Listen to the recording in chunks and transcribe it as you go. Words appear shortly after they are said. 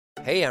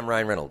Hey, I'm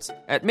Ryan Reynolds.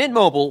 At Mint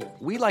Mobile,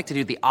 we like to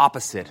do the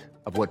opposite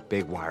of what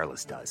Big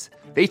Wireless does.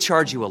 They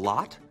charge you a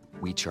lot,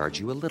 we charge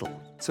you a little.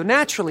 So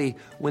naturally,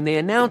 when they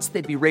announced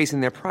they'd be raising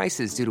their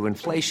prices due to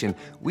inflation,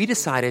 we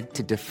decided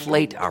to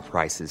deflate our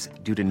prices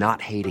due to not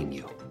hating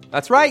you.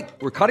 That's right.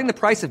 We're cutting the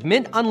price of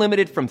Mint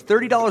Unlimited from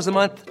 $30 a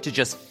month to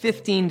just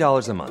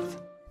 $15 a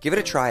month. Give it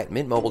a try at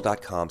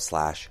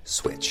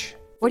mintmobile.com/switch.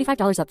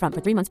 $45 up front for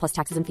 3 months plus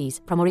taxes and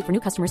fees. Promo rate for new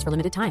customers for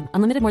limited time.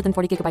 Unlimited more than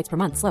 40 gigabytes per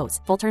month. Slows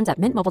full terms at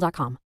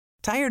mintmobile.com.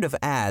 Tired of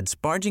ads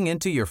barging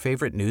into your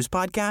favorite news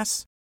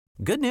podcasts?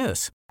 Good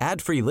news.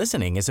 Ad-free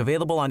listening is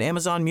available on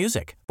Amazon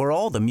Music for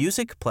all the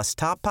music plus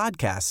top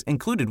podcasts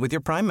included with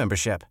your Prime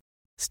membership.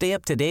 Stay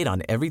up to date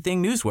on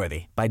everything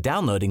newsworthy by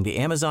downloading the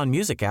Amazon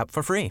Music app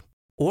for free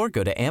or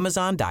go to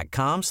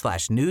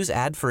amazon.com/news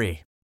ad free.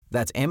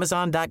 That's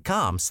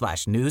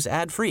amazon.com/news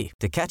ad free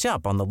to catch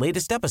up on the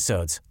latest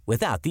episodes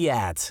without the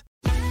ads.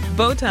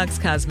 Botox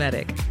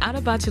Cosmetic, out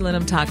of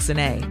botulinum toxin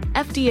A,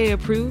 FDA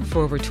approved for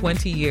over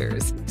 20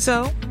 years.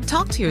 So,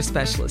 talk to your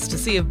specialist to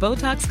see if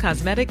Botox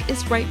Cosmetic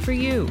is right for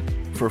you.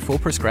 For full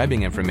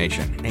prescribing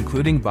information,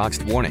 including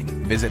boxed warning,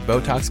 visit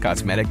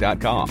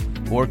BotoxCosmetic.com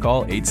or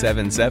call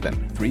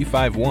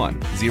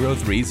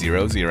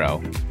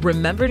 877-351-0300.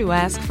 Remember to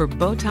ask for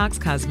Botox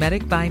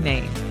Cosmetic by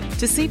name.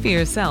 To see for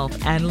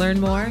yourself and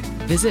learn more,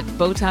 visit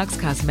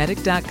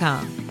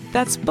BotoxCosmetic.com.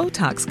 That's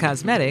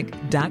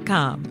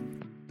BotoxCosmetic.com.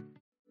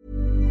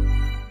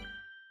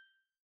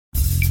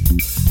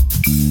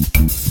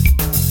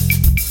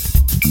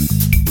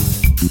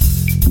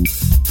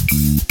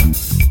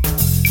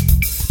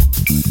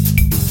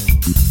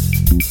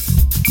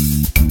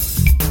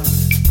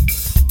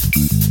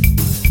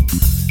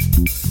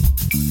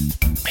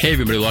 Hey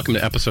everybody, welcome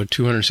to episode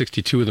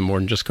 262 of the More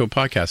Than Just Code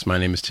podcast. My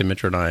name is Tim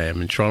Mitra and I am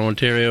in Toronto,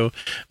 Ontario,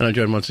 and I'm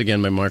joined once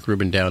again by Mark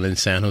Rubin down in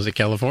San Jose,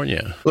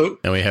 California. Hello.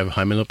 And we have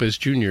Jaime Lopez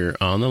Jr.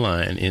 on the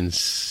line in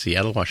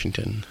Seattle,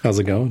 Washington. How's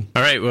it going?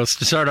 All right, well,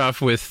 to start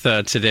off with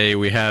today,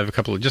 we have a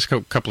couple of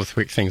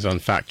quick things on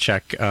fact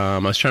check. I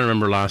was trying to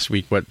remember last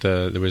week what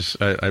there was.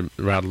 I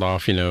rattled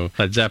off,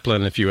 Led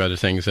Zeppelin and a few other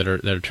things that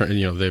are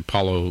turning, the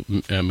Apollo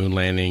moon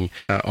landing,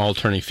 all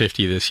turning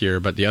 50 this year.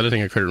 But the other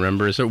thing I couldn't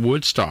remember is at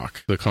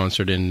Woodstock, the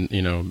concert in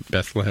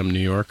Bethlehem, New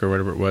York, or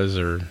whatever it was,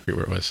 or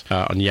where it was,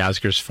 on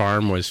Yasgur's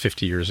farm was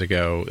 50 years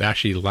ago.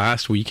 Actually,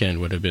 last weekend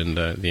would have been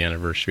the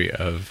anniversary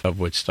of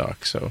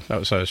Woodstock. So that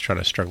was what I was trying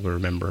to struggle to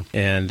remember.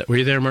 And were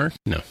you there, Mark?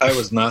 No. I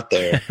was not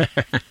there.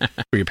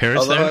 Were your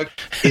parents there?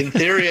 In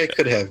theory, I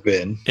could have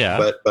been.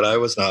 Yeah. But I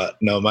was not.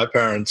 No, my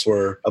parents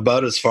were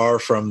about as far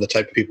from the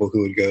type of people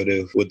who would go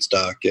to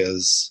Woodstock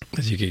as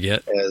you could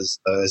get. As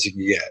you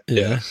could get.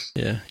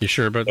 Yeah. You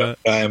sure about that?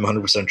 I am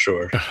 100%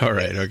 sure. All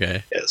right.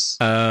 Okay. Yes.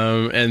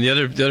 And the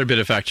other bit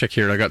of fact check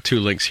here, and I got two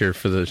links here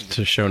for the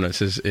show notes,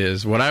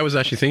 is what I was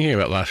actually thinking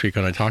about last week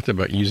when I talked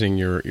about using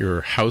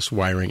your house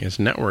wiring as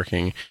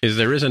networking, is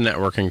there is a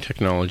networking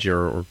technology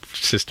or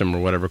system or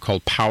whatever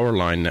called power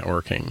line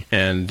networking.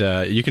 And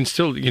you can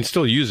still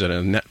use it.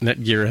 And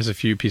Netgear has a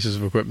few pieces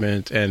of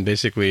equipment, and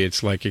basically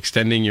it's like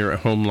extending your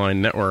home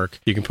line network.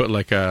 You can put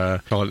like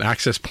an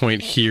access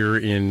point here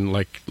in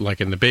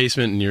like in the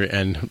basement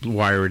and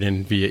wire it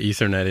in via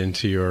Ethernet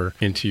into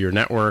your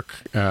network,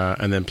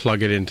 and then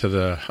plug it into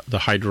the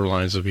hydro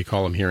lines, as we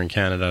call them here in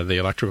Canada, the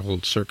electrical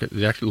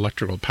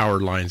power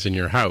lines in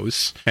your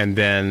house, and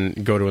then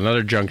go to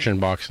another junction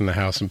box in the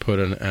house and put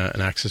an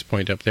access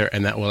point up there,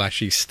 and that will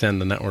actually extend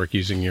the network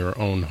using your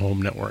own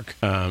home network.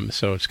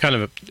 So it's kind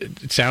of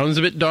it sounds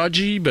a bit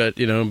dodgy, but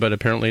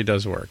apparently it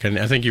does work. And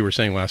I think you were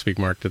saying last week,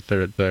 Mark, that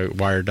the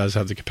wire does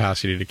have the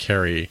capacity to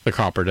carry, the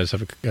copper does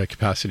have a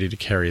capacity to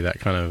carry that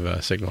kind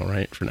of signal,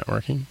 right, for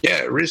networking?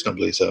 Yeah,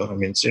 reasonably so. I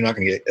mean, so you're not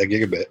going to get a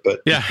gigabit,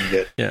 but you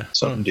can get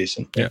something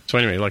decent. Yeah. So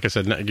anyway, like I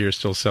said, Netgear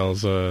still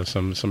sells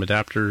some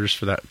adapters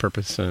for that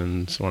purpose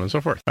and so on and so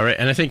forth. All right,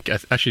 and I think,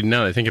 actually,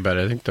 now that I think about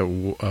it, I think the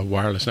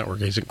wireless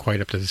network isn't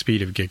quite up to the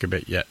speed of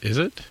gigabit yet, is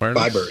it?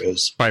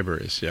 Wireless? Fiber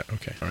is, yeah,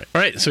 okay. All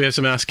right, so we have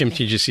some Ask Him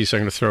TGC, so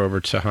I'm going to throw over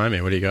to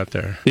Jaime. What do you got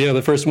there? Yeah,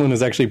 the first one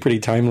is actually pretty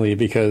timely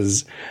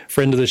because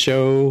friend of the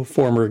show,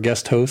 former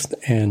guest host,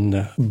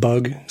 and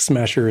bug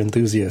smasher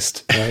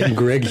enthusiast,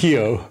 Greg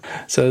Heo,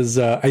 says,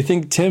 I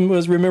think Tim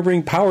was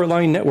remembering power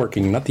line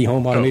networking, not the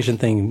home automation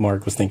thing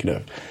Mark was thinking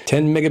of.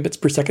 10 megabits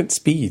per second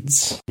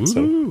speeds. Ooh,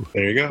 so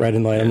there you go. Right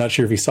in line. I'm not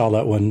sure if you saw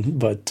that one,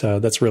 but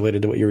that's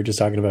related to what you were just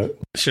talking about.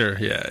 Sure,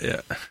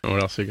 yeah.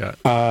 What else you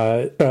got?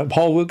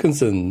 Paul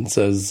Wilkinson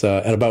says,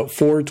 at about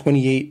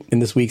 4:28 in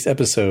this week's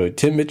episode,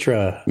 Tim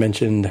Mitra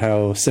mentioned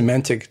how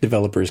semantic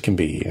developers can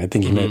be. I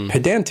think he meant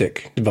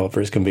pedantic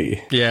developers can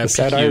be. Yeah, the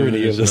sad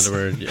irony of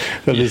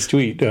this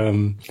tweet.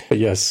 But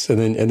yes, and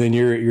then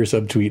your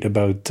subtweet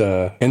about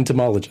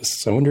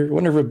entomologists. I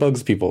wonder if it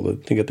bugs people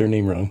to get their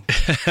name wrong.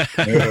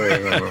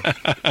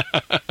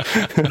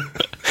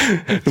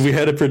 If we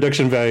had a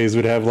production values,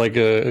 we'd have like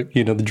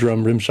the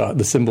drum rim shot,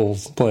 the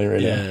cymbals playing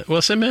right now.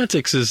 Well,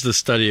 semantics is the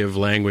study of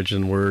language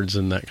and words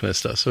and that kind of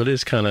stuff. So it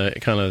is kind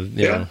of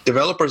you know.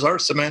 Developers are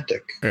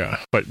semantic. Yeah,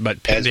 but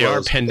they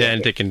are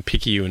pedantic and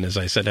picayune, as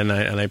I said, and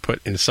I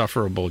put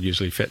insufferable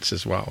usually fits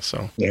as well.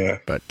 So yeah,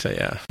 but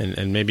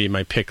and maybe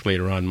my pick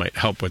later on might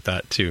help with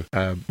that too.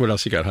 What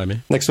else you got,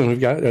 Jaime? Next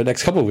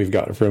couple we've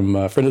got from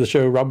a friend of the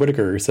show, Rob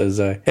Whitaker, says,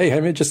 "Hey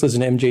Jaime, just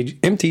listen to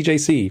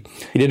MTJC.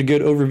 He did a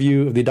good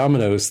overview of the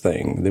Domino's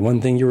thing. The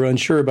one thing you were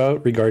unsure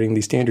about regarding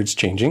the standards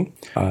changing.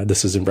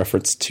 This is in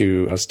reference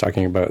to us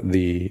talking about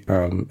the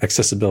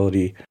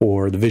accessibility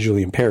for the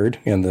visually impaired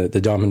and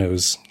the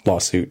Domino's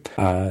lawsuit.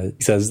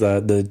 He says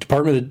that the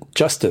Department of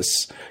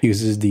Justice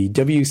uses the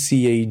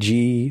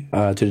WCAG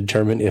to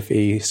determine if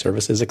a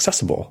service is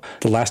accessible.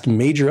 The last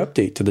major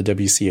update to the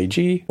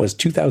WCAG was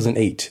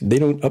 2008. They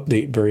don't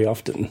update very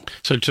often."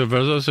 So for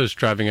those who's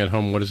driving at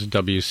home, what does the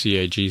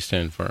WCAG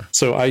stand for?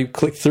 So I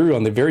clicked through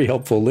on the very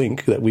helpful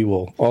link that we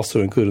will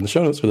also include in the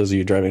show notes for those of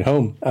you driving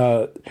home.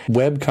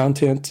 Web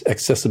Content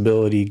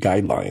Accessibility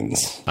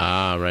Guidelines.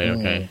 Ah, right.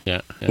 Okay.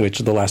 Yeah. Which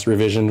the last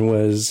revision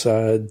was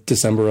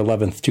December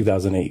 11th,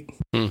 2008.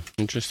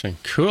 Interesting.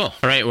 Cool. All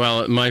right.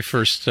 Well, my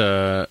first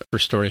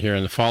story here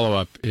in the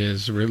follow-up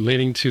is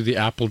relating to the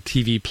Apple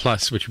TV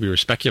Plus, which we were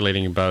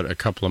speculating about a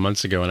couple of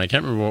months ago, and I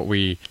can't remember what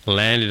we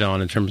landed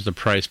on in terms of the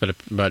price, but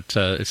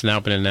it's now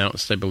been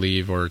announced, I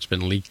believe, or it's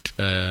been leaked.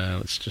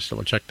 Let's just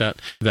double check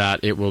that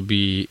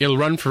it'll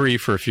run free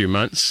for a few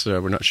months.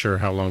 We're not sure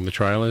how long the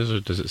trial is, or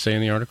does it say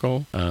in the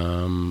article?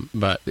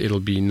 But it'll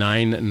be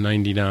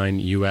 $9.99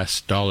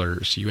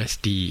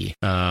 USD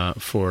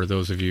for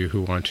those of you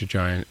who want to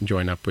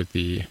join up with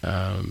the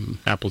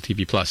Apple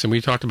TV Plus. And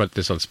we talked about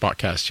this on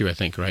Spotcast too, I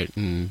think, right?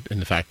 And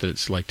the fact that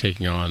it's like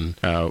taking on,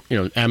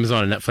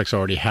 Amazon and Netflix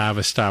already have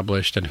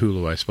established, and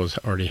Hulu, I suppose,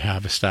 already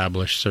have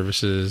established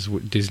services.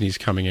 Disney's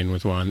coming in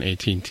with one,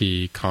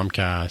 AT&T,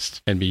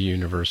 Comcast,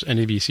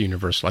 NBC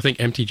Universal. I think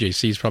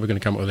MTJC is probably going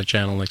to come up with a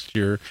channel next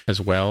year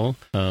as well.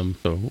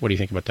 So what do you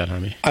think about that,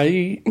 Jaime?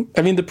 I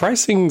mean, the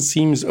pricing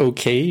seems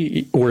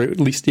okay, or at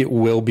least it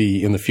will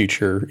be in the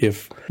future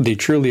if they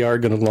truly are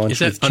going to launch. Is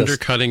that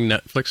undercutting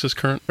Netflix's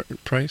current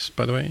price,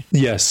 by the way?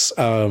 Yes.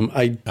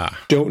 I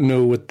don't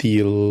know what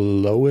the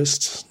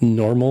lowest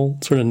normal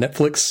sort of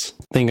Netflix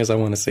thing is. I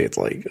want to say it's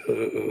like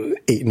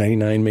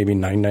 $8.99, maybe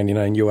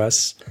 $9.99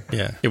 US.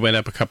 Yeah, it went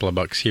up a couple of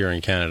bucks here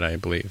in Canada, I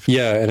believe.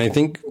 Yeah, and I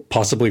think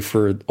possibly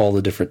for all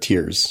the different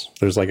tiers.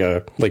 There's like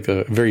a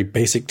very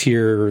basic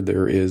tier.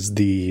 There is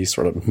the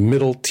sort of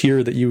middle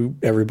tier that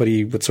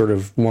everybody would sort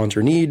of want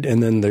or need,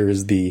 and then there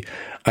is the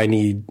I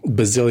need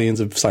bazillions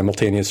of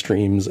simultaneous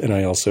streams, and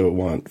I also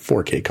want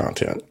 4K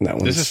content.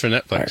 And this is for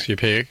Netflix. Right.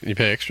 You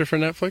pay extra for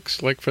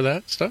Netflix, like for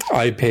that stuff?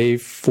 I pay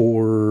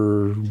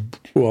for,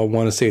 I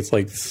want to say it's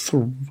like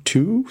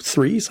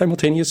 3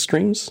 simultaneous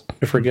streams.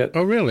 I forget.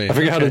 Oh, really? I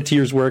forget how the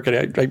tiers work.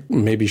 I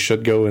maybe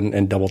should go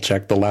and double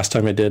check. The last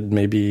time I did,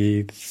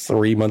 maybe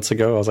 3 months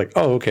ago, I was like,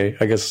 oh, okay.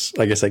 I guess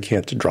I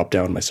can't drop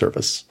down my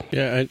service.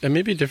 Yeah, it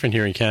may be different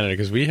here in Canada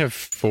because we have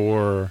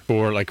four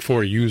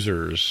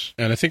users,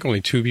 and I think only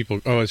 2 people.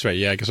 Oh, that's right.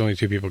 Yeah, because only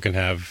 2 people can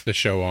have the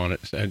show on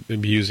it and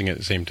be using it at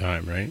the same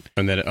time, right?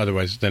 And then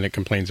otherwise, it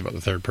complains about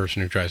the third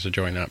person who tries to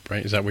join up,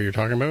 right? Is that what you're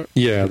talking about?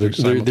 Yeah,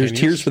 there's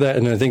tiers for that,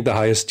 and I think the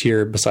highest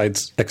tier,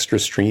 besides extra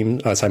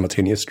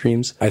simultaneous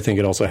streams, I think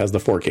it also has the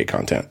 4K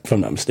content, if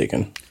I'm not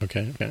mistaken.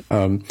 Okay.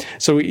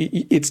 So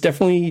it's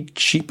definitely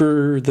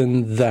cheaper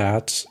than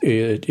that.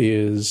 It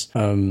is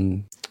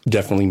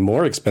definitely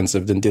more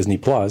expensive than Disney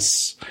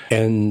Plus,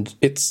 and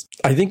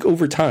I think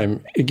over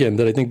time, again,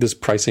 that I think this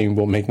pricing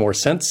will make more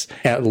sense.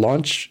 At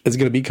launch, it's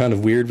going to be kind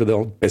of weird, but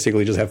they'll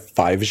basically just have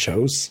 5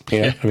 shows.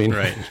 Yeah, I mean,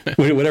 right.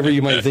 Whatever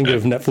you might think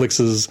of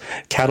Netflix's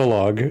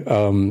catalog,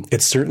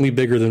 it's certainly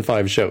bigger than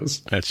 5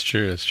 shows. That's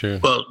true.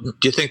 Well, do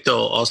you think they'll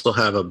also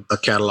have a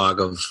catalog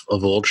of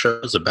old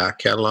shows, a back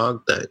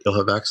catalog that you'll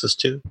have access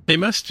to? They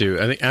must do.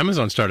 I think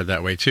Amazon started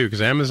that way too,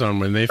 because Amazon,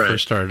 when they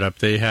first started up,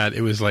 they had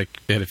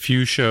a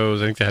few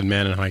shows. I think they had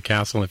Man in High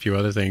Castle and a few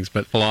other things,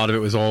 but a lot of it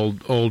was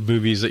old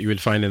movies that you would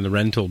find in the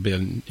rental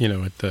bin,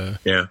 at the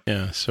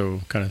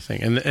so kind of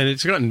thing. And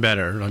it's gotten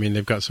better. I mean,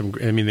 they've got some.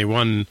 I mean, they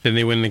win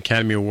the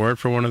Academy Award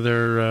for one of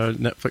their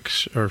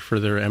Netflix or for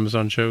their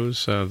Amazon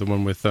shows, the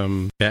one with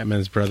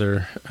Batman's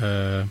brother,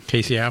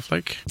 Casey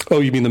Affleck. Oh,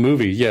 you mean the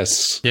movie?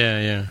 Yes.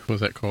 Yeah. What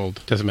was that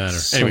called? Doesn't matter.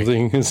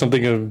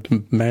 Something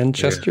of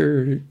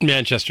Manchester. Yeah.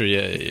 Manchester,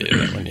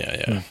 that one,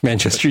 yeah.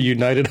 Manchester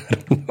United. I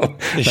don't know.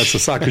 That's a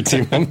soccer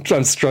team.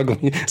 I'm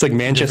struggling. It's like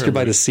Manchester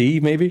by the Sea,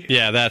 maybe.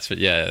 Yeah, that's it.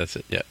 Yeah, that's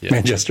it. Yeah.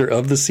 Manchester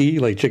of the Sea,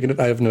 like chicken.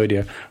 I have no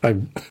idea.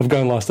 I've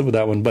gone lost with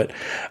that one, but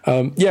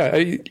I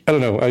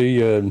don't know.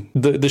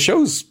 The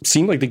shows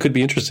seem like they could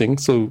be interesting.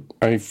 So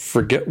I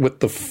forget what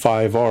the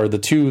 5 are. The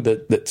 2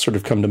 that sort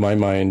of come to my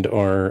mind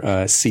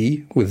are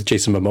Sea with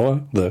Jason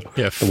Momoa.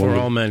 For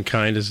All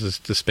Mankind is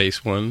the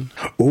space one.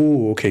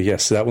 Oh, okay,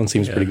 yes, that one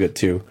seems pretty good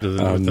too. The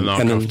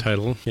knockoff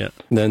title,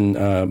 Then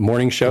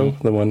Morning Show,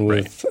 the one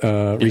with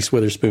Reese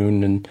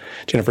Witherspoon and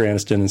Jennifer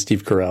Aniston and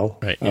Steve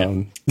Carell. Right.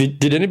 Yeah.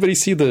 Did anybody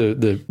see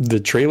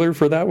the trailer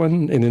for that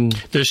one? And then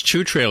there's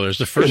two trailers.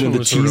 The first one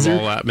was sort of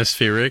all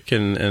atmospheric,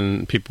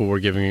 and people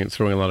were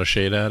throwing a lot of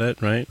shade at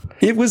it. Right.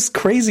 It was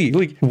crazy.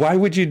 Like, why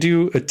would you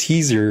do a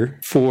teaser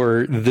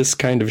for this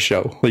kind of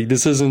show? Like,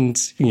 this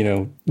isn't,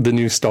 the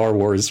new Star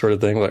Wars sort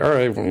of thing. Like, all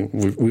right,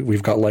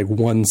 we've got like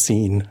one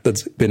scene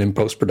that's been in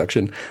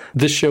post-production.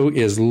 This show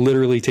is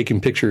literally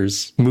taking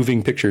pictures,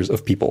 moving pictures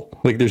of people.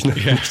 Like, there's no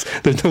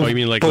you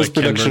mean like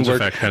post-production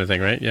work effect kind of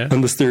thing, right? Yeah.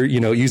 Unless they're,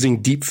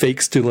 using deep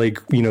fakes to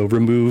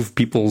remove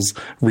people's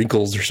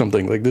wrinkles or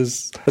something. Like,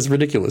 that's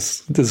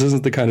ridiculous. This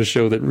isn't the kind of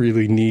show that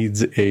really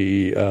needs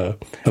a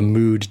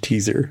mood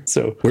teaser.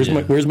 So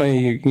where's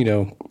my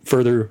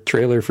further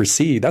trailer for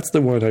C? That's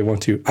the one I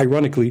want to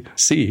ironically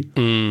see.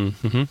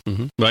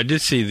 Well, I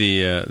did see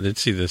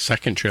the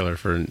second trailer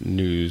for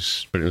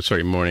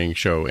Morning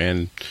Show,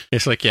 and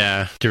it's like,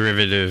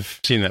 derivative.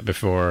 Seen that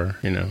before.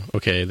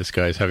 Okay, this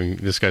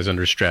guy's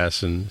under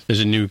stress, and there's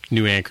a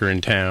new anchor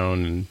in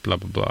town, and blah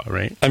blah blah.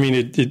 Right? I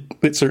mean,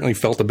 it certainly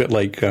felt a bit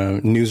like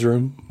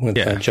Newsroom with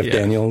Jeff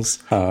Daniels.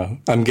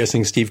 I'm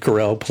guessing Steve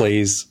Carell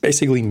plays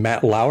basically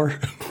Matt Lauer,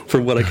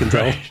 from what I can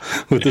tell,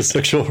 with the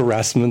sexual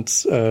harassment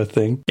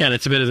thing. Yeah, and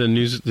it's a bit of the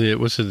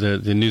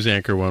news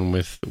anchor one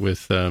with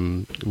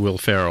Will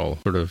Ferrell.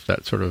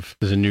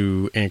 There's a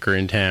new anchor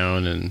in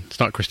town, and it's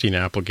not Christina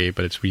Applegate,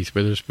 but it's Reese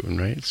Witherspoon,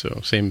 right?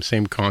 So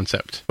same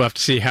concept. We'll have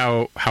to see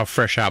how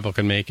fresh Apple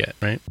can make it,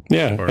 right?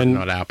 Yeah, or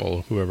not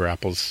Apple, whoever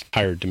Apple's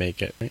hired to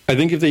make it. Right? I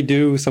think if they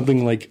do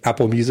something like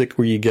Apple Music,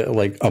 where you get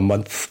like a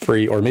month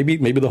free, or maybe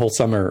the whole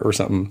summer or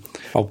something,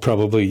 I'll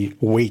probably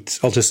wait.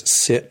 I'll just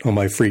sit on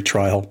my free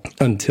trial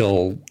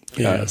until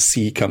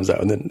C comes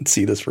out, and then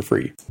see this for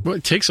free. Well,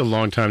 it takes a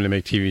long time to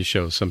make TV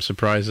shows, so I'm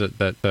surprised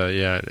there's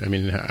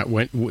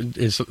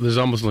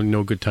almost like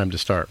no good time to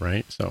start,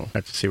 right? So I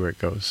have to see where it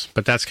goes.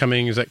 But that's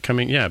coming. Is that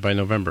coming? Yeah, by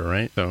November,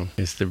 right? So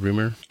is the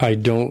rumor. I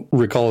don't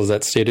recall. Is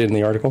that stated in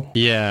the article?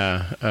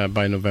 Yeah,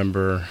 by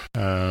November.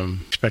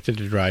 Expected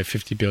to drive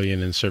 $50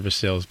 billion in service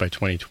sales by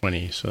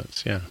 2020. So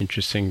that's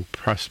interesting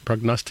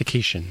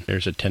prognostication.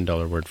 There's a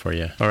 $10 word for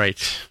you. All right,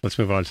 let's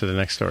move on to the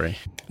next story.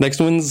 Next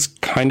one's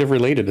kind of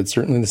related. It's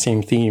certainly the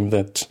same theme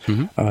that,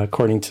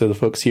 according to the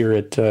folks here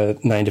at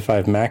 9 to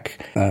 5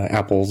 Mac,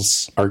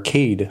 Apple's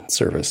arcade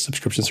service,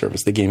 subscription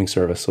service, the gaming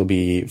service, will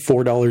be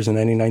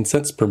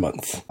 $4.99 per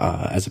month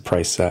as a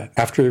price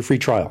after a free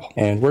trial,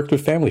 and worked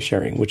with family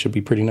sharing, which would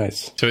be pretty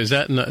nice. So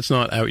it's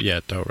not out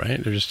yet, though,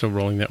 right? They're just still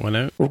rolling that one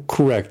out?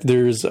 Correct.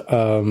 There was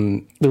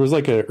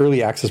like an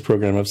early access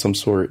program of some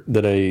sort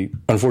that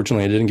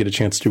unfortunately I didn't get a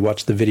chance to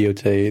watch the video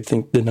today. I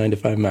think the 9 to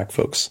 5 Mac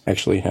folks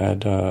actually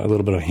had a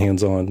little bit of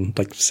hands-on,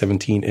 like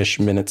 17-ish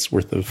minutes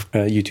worth of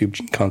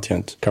YouTube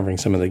content covering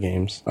some of the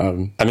games.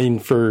 I mean,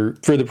 for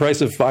the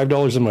price of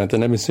 $5 a month,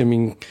 and I'm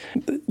assuming,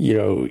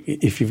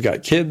 if you've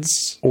got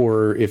kids,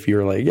 or if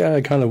you're like,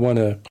 I kind of want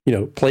to,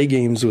 play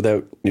games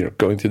without,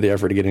 going through the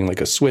effort of getting like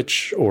a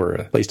Switch or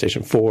a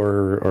PlayStation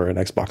 4 or an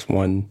Xbox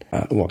One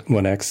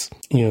X.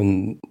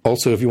 And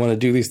also, if you want to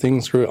do these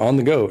things on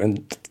the go, and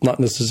it's not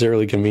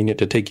necessarily convenient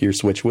to take your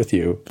Switch with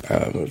you,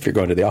 if you're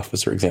going to the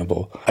office, for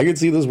example, I could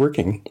see this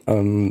working.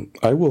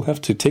 I will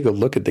have to take a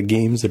look at the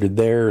games that are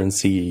there and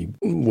see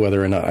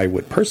whether or not I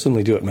would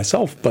personally do it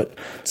myself, but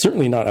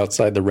certainly not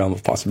outside the realm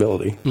of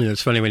possibility. Yeah,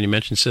 it's funny when you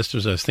mentioned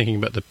systems. I was thinking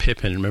about the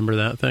Pippin. Remember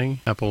that thing?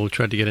 Apple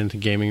tried to get into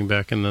gaming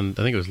back in I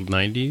think it was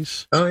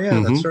 90s. Oh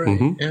yeah, that's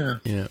right.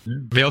 Yeah.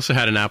 They also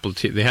had an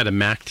they had a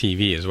Mac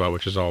TV as well,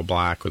 which is all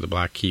black with a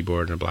black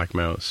keyboard and a black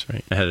mouse,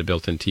 right? It had a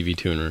built-in TV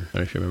tuner. I don't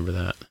know if you remember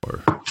that.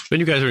 Or when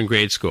you guys were in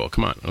grade school.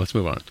 Come on, let's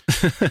move on.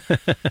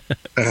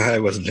 I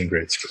wasn't in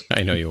grade school.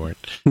 I know you weren't.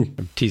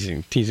 I'm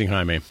teasing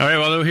Jaime. All right,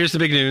 well, here's the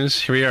big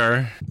news. Here we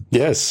are.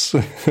 Yes.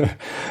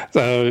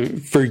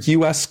 For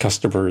U.S.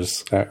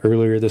 customers,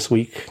 earlier this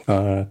week,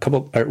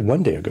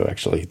 one day ago,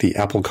 actually, the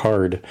Apple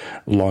Card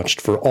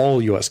launched for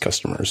all U.S.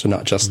 customers, so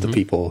not just the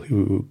people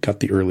who got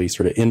the early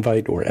sort of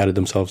invite or added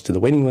themselves to the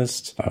waiting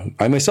list.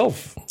 I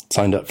myself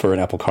signed up for an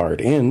Apple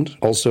Card, and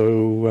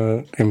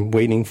also am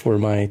waiting for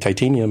my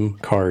Titanium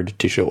card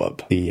to show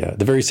up. The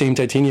very same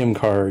Titanium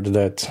card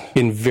that,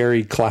 in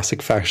very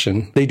classic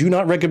fashion, they do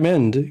not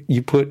recommend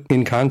you put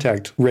in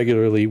contact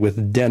regularly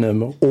with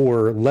denim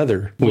or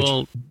leather,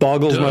 which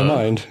boggles my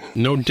mind.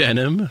 No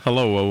denim?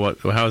 Hello, well,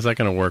 how is that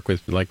going to work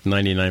with like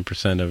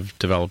 99% of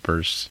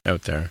developers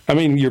out there? I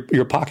mean,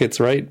 your pockets,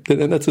 right?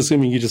 And that's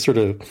assuming you just sort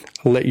of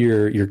let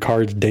your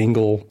cards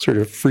dangle sort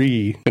of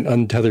free and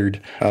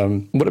untethered.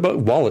 What about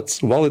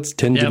wallets? Wallets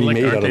tend to be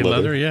made out of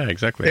leather. Yeah,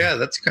 exactly. Yeah,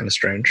 that's kind of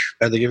strange.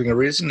 Are they giving a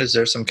reason? Is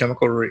there some chemical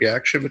chemical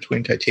reaction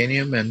between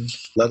titanium and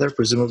leather?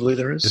 Presumably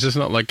there is. This is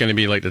not like going to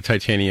be like the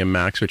Titanium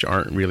Max, which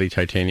aren't really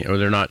titanium, or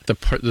they're not.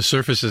 The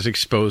surface is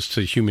exposed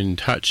to human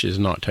touch is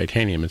not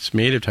titanium. It's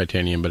made of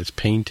titanium, but it's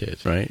painted,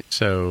 right?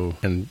 So,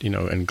 and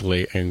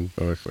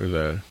or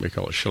we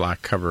call it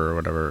shellac cover or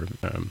whatever,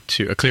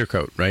 to a clear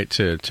coat, right,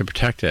 to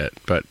protect it.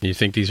 But you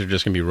think these are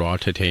just going to be raw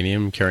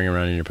titanium carrying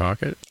around in your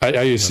pocket? I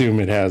assume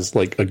it has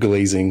like a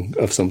glazing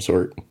of some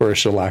sort, or a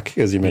shellac,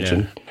 as you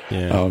mentioned.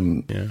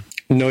 Yeah.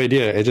 No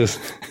idea.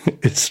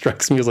 It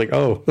strikes me as like,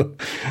 oh,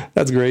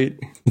 that's great.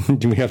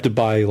 Do we have to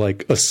buy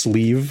like a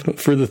sleeve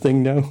for the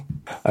thing now?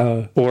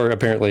 Or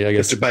apparently, I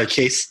guess to buy a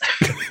case.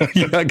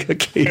 Yeah, a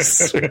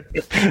case.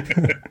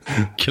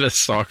 Get a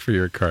sock for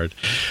your card.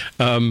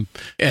 And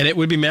it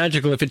would be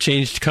magical if it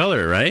changed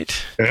color,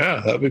 right?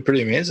 Yeah, that would be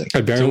pretty amazing.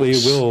 Apparently,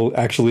 it will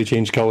actually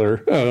change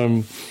color,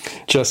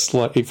 just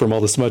like from all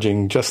the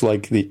smudging, just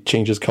like it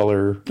changes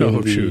color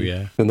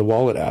in the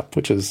Wallet app,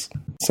 which is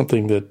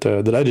something that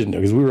I didn't know,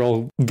 because we were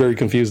all very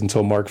confused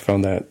until Mark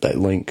found that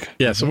link.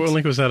 Yeah, so what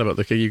link was that about?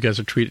 Like, you guys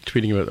are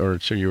tweeting about, or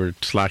so you were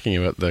slacking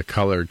about the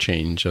color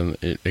change, and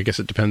I guess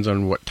it depends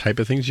on what type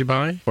of things you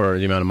buy or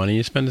the amount of money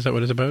you spend. Is that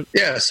what it's about?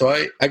 Yeah, so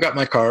I got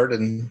my card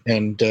and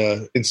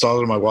installed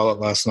it in my wallet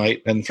last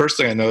night, and the first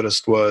thing I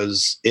noticed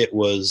was it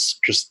was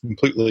just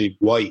completely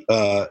white,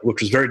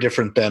 which was very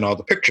different than all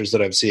the pictures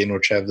that I've seen,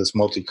 which have this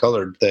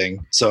multicolored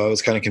thing. So I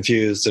was kind of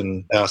confused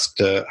and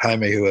asked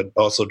Jaime, who had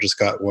also just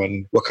got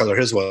one, what color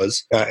his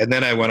was. And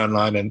then I went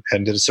online and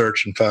did a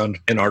search and found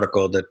an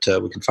article that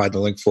we can find the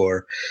link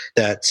for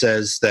that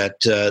says that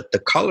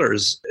the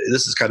colors,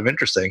 this is kind of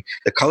interesting,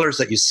 the colors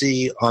that you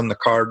see on the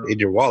card in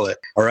your wallet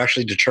are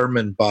actually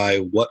determined by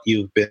what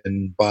you've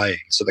been buying.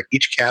 So that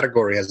each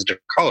category has a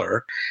different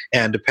color,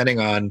 and depending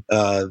on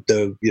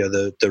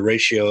the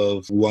ratio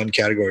of one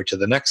category to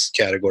the next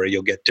category,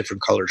 you'll get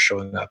different colors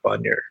showing up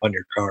on your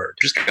card.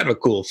 Just kind of a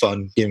cool,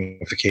 fun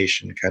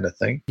gamification kind of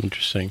thing.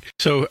 Interesting.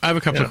 So I have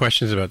a couple of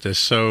questions about this.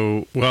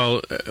 So,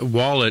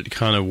 Wallet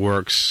kind of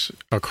works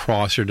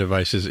across your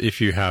devices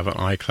if you have an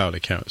iCloud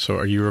account. So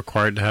are you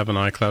required to have an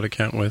iCloud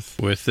account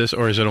with this,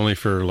 or is it only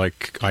for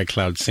like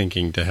iCloud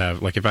syncing to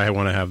have, like if I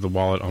want to have the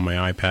wallet on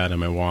my iPad and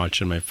my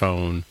watch and my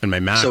phone and my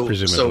Mac,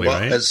 presumably,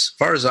 right? As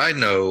far as I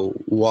know,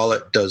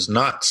 Wallet does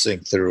not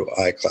sync through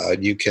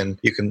iCloud.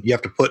 You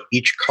have to put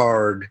each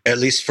card, at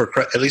least for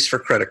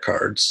credit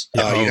cards,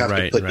 you have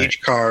to put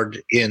each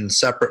card in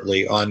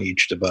separately on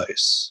each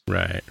device.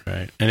 Right.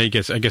 And I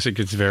guess it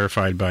gets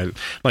verified by,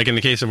 like in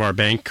the case of our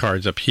bank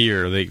cards up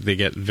here, they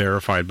get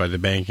verified by the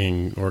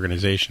banking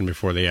organization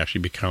before they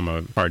actually become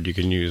a card you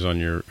can use on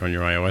your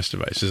iOS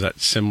device. Is that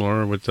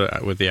similar with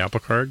the Apple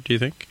Card, do you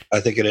think? I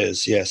think it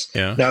is, yes.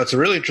 Yeah. Now, it's a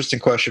really interesting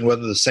question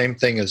whether the same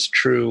thing is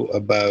true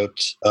about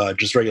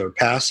just regular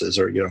passes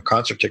or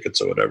concert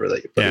tickets or whatever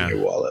that you put in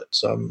your wallet.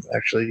 So I'm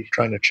actually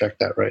trying to check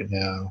that right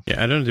now.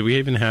 Yeah, I don't know. Do we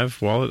even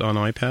have Wallet on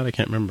iPad? I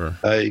can't remember.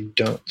 I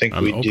don't think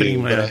we do. I'm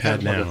opening my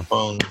iPad now. On the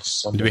phone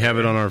somewhere. Do we have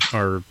it on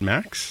our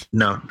Macs?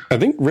 No. I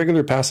think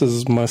regular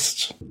passes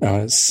must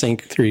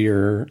sync through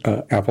your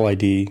Apple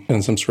ID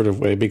in some sort of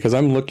way, because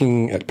I'm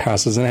looking at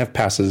passes, and I have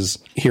passes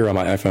here on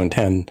my iPhone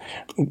 10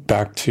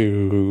 back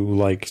to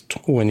like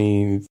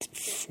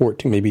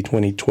 2014, maybe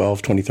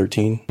 2012,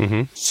 2013.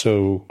 Mm-hmm.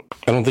 So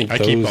I don't think I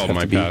keep all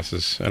my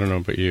passes. I don't know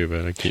about you,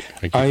 but I keep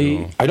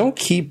I don't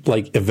keep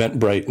like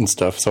Eventbrite and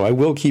stuff. So I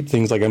will keep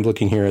things like I'm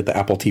looking here at the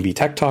Apple TV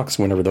Tech Talks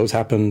whenever those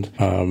happened.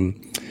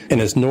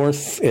 NS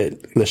North at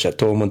Le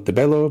Chateau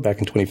Montebello back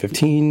in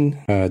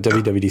 2015,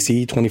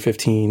 WWDC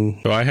 2015.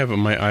 So I have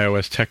my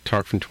iOS Tech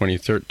Talk from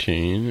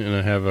 2013, and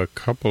I have a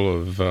couple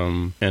of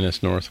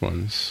NS North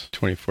ones,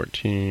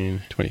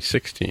 2014,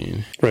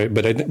 2016. Right,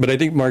 but I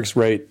think Mark's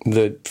right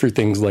that for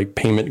things like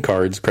payment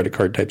cards, credit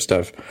card type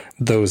stuff,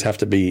 those have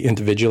to be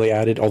individually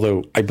added,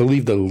 although I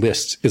believe the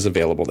list is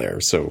available there.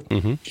 So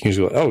you can just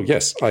go, oh,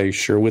 yes, I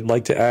sure would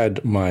like to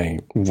add my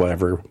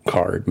whatever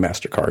card,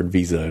 MasterCard,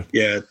 Visa.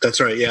 Yeah,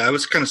 that's right. Yeah, I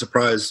was kind of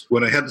surprised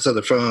when I had this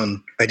other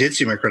phone. I did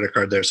see my credit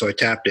card there, so I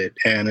tapped it,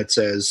 and it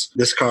says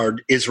this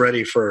card is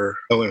ready for.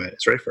 Oh wait a minute,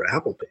 it's ready for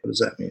Apple Pay. What does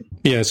that mean?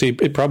 Yeah, so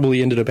it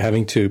probably ended up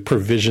having to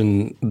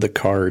provision the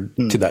card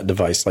to that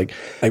device. Like,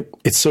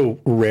 it's so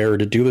rare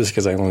to do this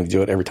because I only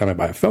do it every time I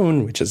buy a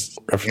phone, which is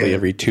roughly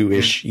every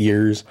 2-ish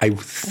years. I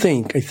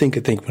think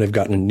when I've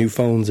gotten new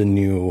phones and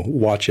new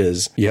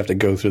watches, you have to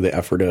go through the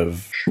effort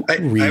of. I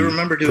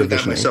remember doing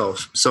that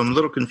myself, so I'm a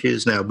little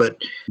confused now.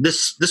 But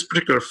this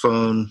particular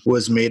phone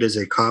was made as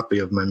a copy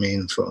of my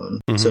main phone,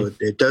 so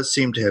it does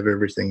seem to have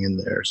everything in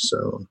there.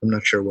 So I'm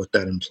not sure what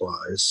that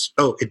implies.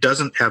 Oh, it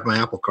doesn't have my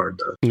Apple Card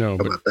though. No,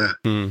 how about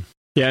that?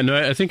 Yeah, no,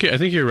 I think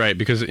you're right,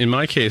 because in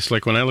my case,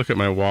 like when I look at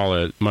my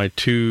wallet, I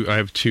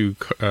have two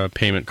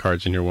payment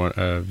cards in here, one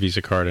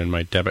Visa card and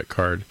my debit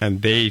card,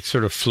 and they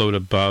sort of float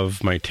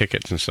above my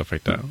tickets and stuff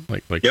like that,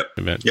 like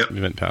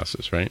event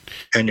passes, right?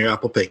 And your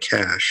Apple Pay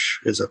Cash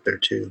is up there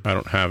too. I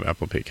don't have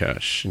Apple Pay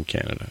Cash in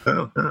Canada.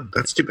 Oh, no,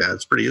 that's too bad.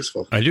 It's pretty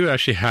useful. I do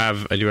actually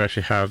have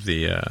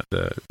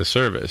the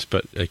service,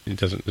 but it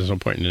doesn't. There's no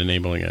point in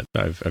enabling it.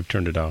 I've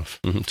turned it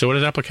off. So what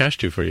does Apple Cash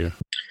do for you?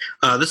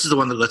 This is the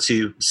one that lets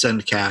you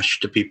send cash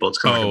to people. It's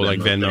kind of like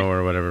Venmo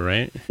or whatever,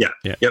 right? Yeah.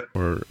 Yep.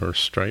 Or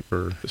Stripe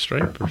or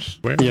Square.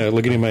 Yeah,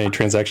 looking at my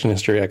transaction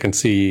history, I can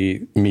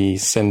see me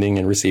sending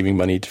and receiving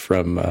money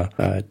from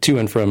to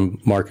and from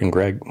Mark and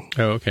Greg.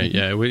 Oh, okay.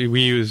 Yeah,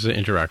 we use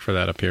Interact for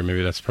that up here.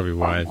 Maybe that's probably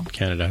why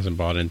Canada hasn't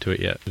bought into it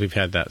yet. We've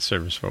had that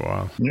service for a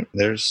while. Yep,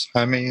 there's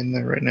Jaime in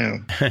there right now.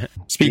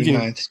 Speaking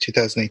June 9th,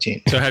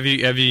 2018. So have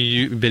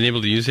you been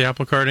able to use the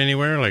Apple Card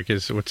anywhere? Like,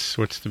 what's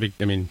the big?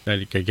 I mean,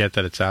 I get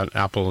that it's out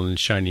Apple and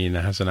shiny and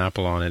it has an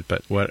Apple on it,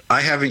 but what?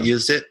 I haven't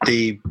used it.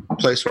 The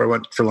place where I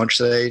went for lunch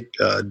today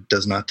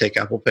does not take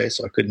Apple Pay,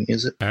 so I couldn't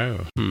use it.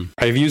 Oh,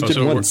 I've used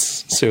it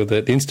once, so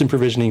the instant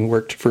provisioning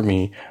worked for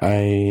me.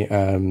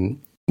 I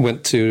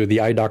went to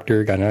the eye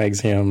doctor, got an eye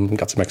exam,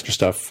 got some extra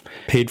stuff,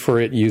 paid for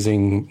it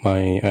using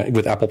my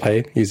with Apple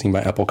Pay, using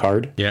my Apple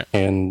Card. Yeah,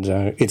 and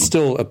it's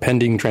still a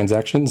pending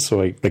transaction,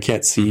 so I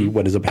can't see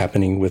what is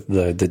happening with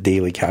the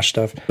daily cash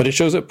stuff. But it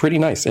shows up pretty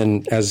nice,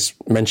 and as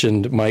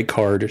mentioned, my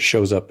card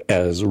shows up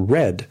as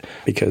red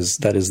because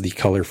that is the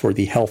color for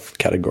the health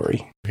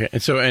category. Okay,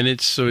 and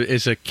it's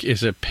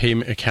a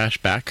payment, a cash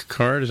back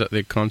card. Is that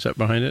the concept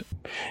behind it?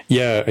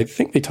 Yeah, I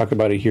think they talk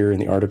about it here in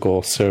the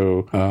article.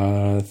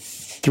 So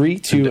 3,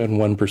 2, and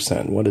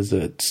 1%. What is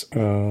it?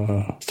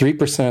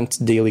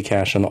 3% daily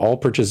cash on all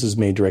purchases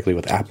made directly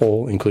with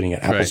Apple, including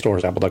at Apple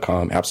stores,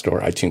 Apple.com, App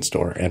Store, iTunes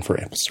Store, and for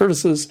Apple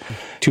services.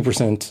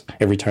 2%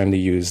 every time they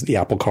use the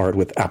Apple Card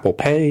with Apple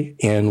Pay,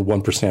 and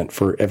 1%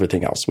 for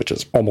everything else, which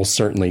is almost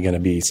certainly going to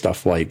be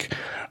stuff like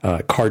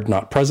card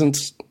not present.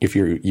 If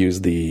you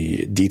use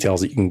the details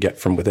that you can get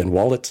from within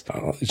Wallet,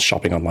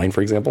 shopping online,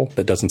 for example,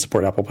 that doesn't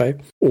support Apple Pay,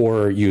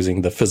 or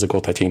using the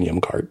physical titanium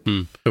card.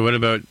 But what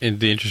about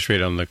the interest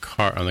rate on the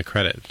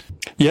credit?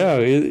 Yeah,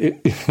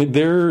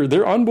 their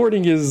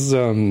onboarding is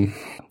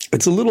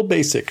it's a little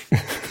basic.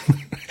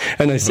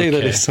 And I say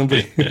that as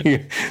somebody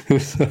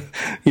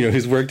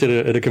who's worked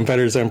at a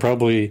competitor, so I'm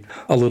probably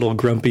a little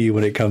grumpy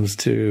when it comes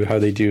to how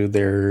they do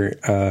their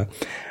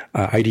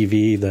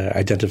IDV, the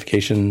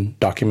identification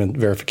document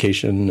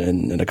verification,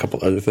 and a couple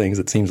other things.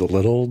 It seems a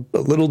little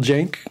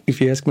jank, if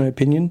you ask my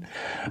opinion.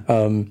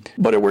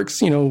 But it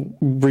works,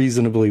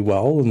 reasonably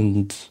well.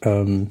 And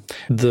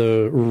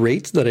the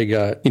rate that I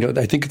got,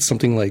 I think it's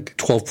something like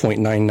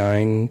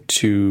 12.99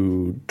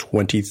 to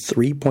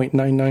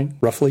 23.99,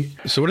 roughly.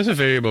 So what does a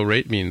variable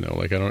rate mean, though?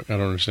 Like, I don't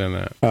understand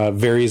that.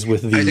 Varies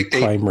with the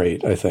prime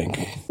rate, I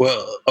think.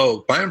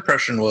 Well, my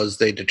impression was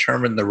they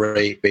determined the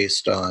rate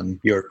based on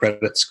your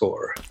credit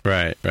score.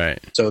 Right.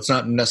 So it's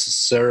not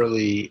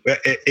necessarily,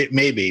 it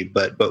may be,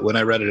 but when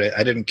I read it,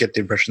 I didn't get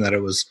the impression that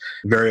it was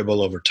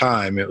variable over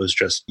time. It was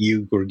just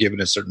you were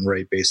given a certain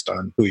rate based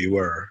on who you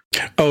were.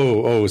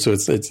 Oh, so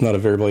it's not a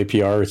variable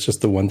APR. It's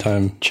just the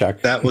one-time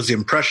check. That was the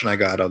impression I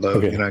got, although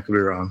I could be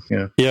wrong.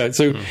 Yeah.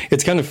 So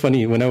it's kind of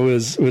funny when I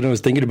was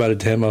thinking about it,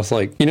 Tim, I was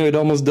like, it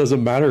almost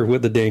doesn't matter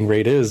what the dang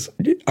rate is.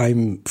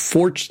 I'm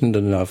fortunate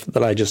enough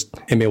that I just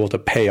am able to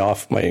pay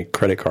off my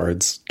credit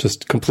cards,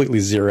 just completely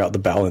zero out the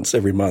balance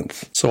every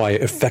month. So I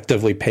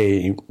effectively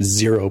pay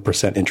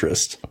 0%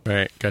 interest.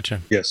 Right.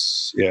 Gotcha.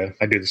 Yes. Yeah.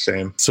 I do the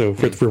same. So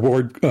with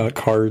reward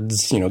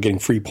cards, getting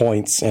free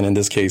points, and in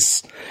this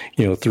case,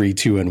 3,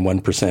 2, and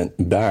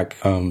 1% back.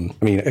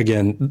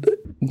 Again,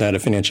 not a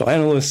financial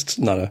analyst,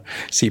 not a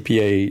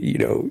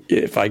CPA.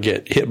 If I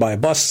get hit by a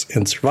bus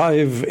and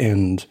survive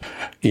and,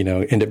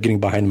 end up getting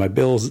behind my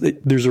bills,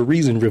 there's a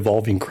reason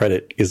revolving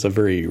credit is a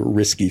very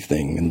risky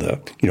thing. And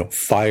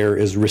fire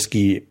is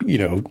risky,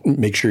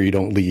 make sure you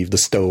don't leave the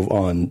stove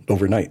on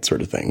overnight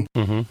sort of thing.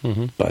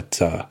 But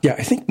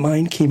I think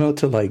mine came out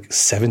to like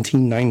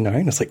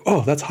 $17.99. It's like,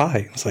 oh, that's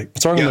high. It's like,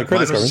 what's wrong with my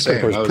credit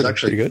score?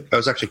 I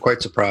was actually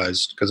quite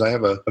surprised because I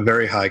have a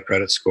very high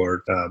credit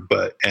score,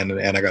 and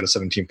I got a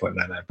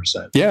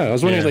 17.99%. Yeah, I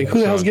was wondering, who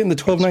the hell's getting the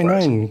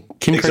 12.99?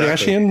 Kim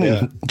Kardashian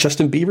and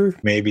Justin Bieber?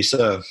 Maybe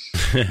so.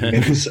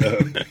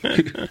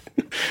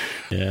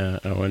 Yeah,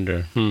 I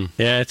wonder.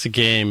 Yeah, it's a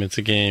game.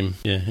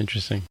 Yeah,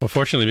 interesting. Well,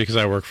 fortunately, because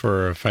I work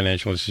for a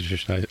financial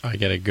institution, I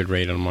get a good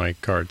rate on my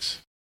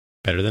cards.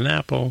 Better than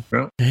Apple.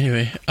 Well,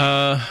 anyway,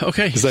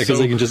 okay. Is that because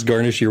they can just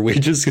garnish your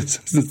wages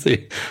since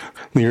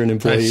you're an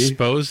employee? I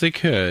suppose they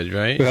could,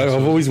 right?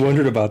 I've always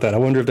wondered about that. I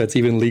wonder if that's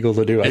even legal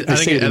to do. I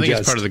think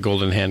it's part of the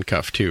golden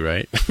handcuff too,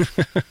 right? Because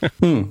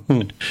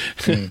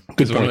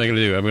what am I going to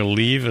do? I'm going to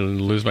leave and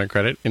lose my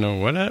credit?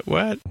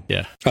 What?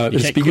 Yeah. You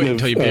can't quit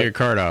until you pay your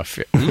card off.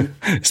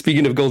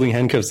 Speaking of golden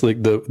handcuffs,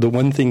 like the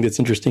one thing that's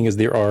interesting is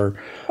there are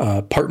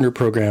partner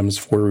programs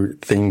for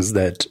things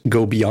that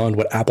go beyond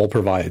what Apple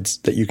provides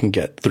that you can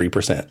get 3%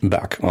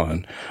 back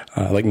on,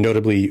 like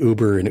notably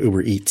Uber and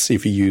Uber Eats.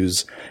 If you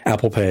use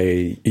Apple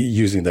Pay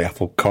using the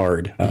Apple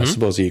Card,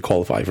 supposedly you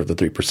qualify for the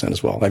 3%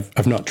 as well.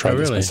 I've not tried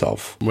this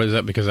myself. What is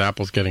that? Because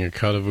Apple's getting a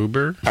cut of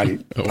Uber? I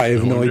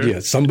have no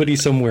idea. Somebody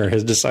somewhere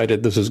has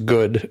decided this is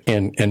good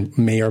and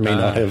may or may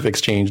not have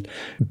exchanged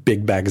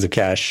big bags of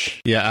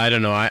cash. Yeah, I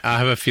don't know. I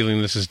have a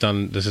feeling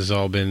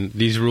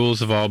these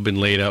rules have all been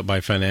laid out by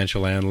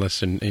financial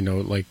analysts and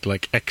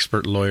like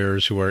expert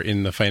lawyers who are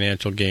in the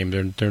financial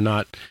game. They're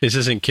not. This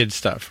isn't kid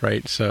stuff,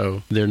 right?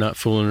 So they're not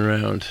fooling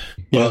around.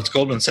 Well, it's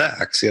Goldman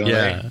Sachs. You know,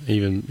 Yeah,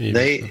 even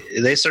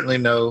they certainly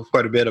know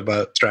quite a bit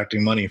about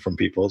extracting money from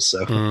people.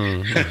 So they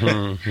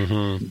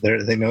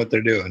know what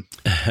they're doing.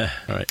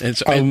 Right.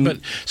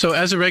 And so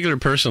as a regular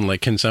person,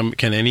 like,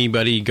 can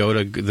anybody go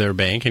to their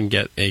bank and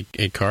get a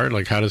card?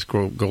 Like, how does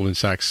Goldman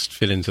Sachs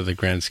fit into the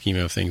grand scheme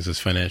of things as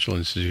financial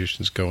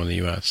institutions go in the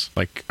U.S.?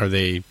 Like, are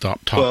they top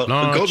well,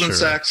 notch? Goldman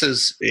Sachs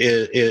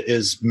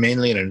is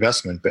mainly an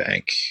investment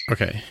bank.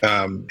 Okay.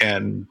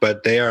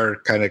 But they are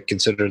kind of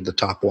considered the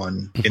top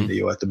one in the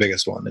U.S., the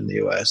biggest one in the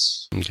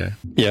U.S. Okay.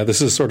 Yeah,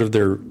 this is sort of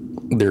their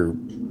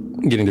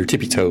getting their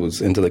tippy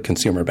toes into the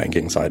consumer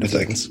banking side of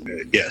things.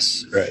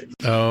 Yes, right.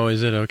 Oh,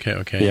 is it?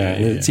 Okay. Yeah,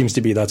 it seems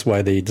to be that's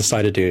why they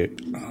decided to,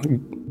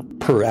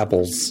 per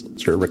Apple's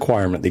sort of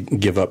requirement, they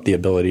give up the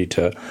ability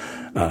to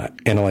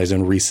analyze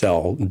and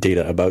resell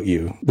data about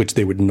you, which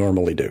they would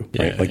normally do,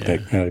 right?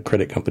 The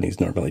credit companies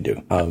normally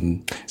do.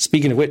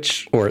 Speaking of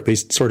which, or at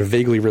least sort of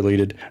vaguely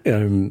related,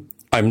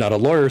 I'm not a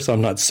lawyer, so I'm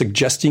not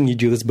suggesting you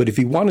do this, but if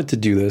you wanted to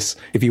do this,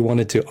 if you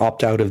wanted to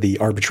opt out of the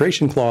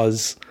arbitration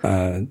clause,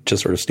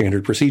 just sort of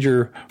standard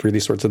procedure for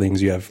these sorts of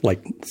things, you have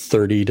like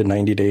 30 to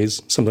 90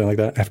 days, something like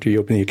that, after you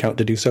open the account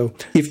to do so.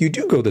 If you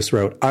do go this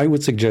route, I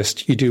would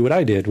suggest you do what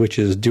I did, which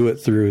is do it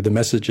through the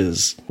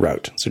messages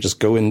route. So just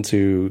go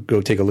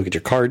take a look at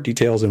your card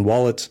details and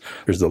wallet.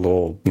 There's the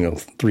little,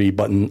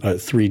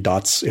 3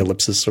 dots,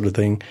 ellipsis sort of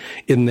thing.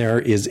 In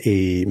there is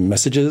a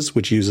messages,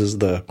 which uses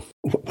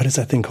what is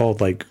that thing called?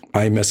 Like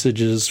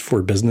iMessages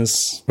for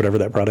Business, whatever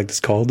that product is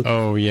called.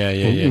 Oh, yeah.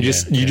 You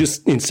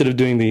just, instead of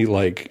doing the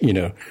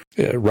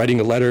writing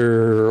a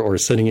letter or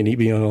sending an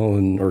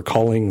email or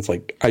calling, it's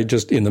like I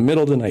just in the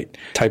middle of the night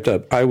typed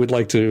up, I would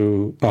like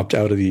to opt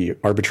out of the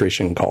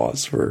arbitration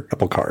clause for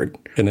Apple Card.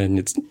 And then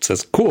it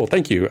says, cool,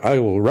 thank you. I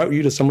will route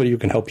you to somebody who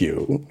can help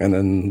you. And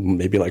then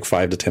maybe like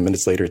 5 to 10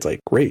 minutes later, it's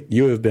like, great,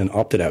 you have been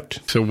opted out.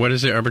 So what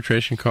is the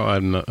arbitration call?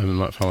 I'm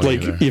not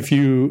following you there. If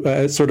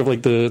you, sort of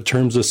like the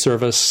terms of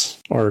service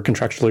or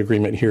contractual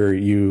agreement here,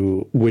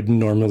 you would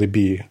normally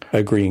be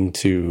agreeing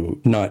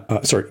to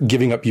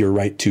giving up your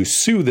right to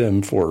sue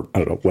them for, I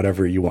don't know,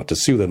 whatever you want to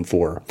sue them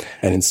for,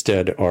 and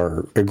instead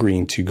are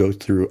agreeing to go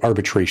through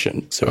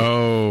arbitration. So,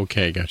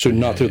 okay, gotcha. So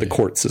not through the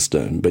court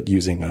system, but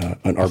using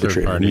an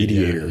arbitrator,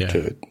 mediator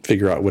to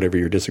figure out whatever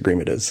your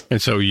disagreement is.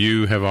 And so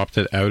you have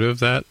opted out of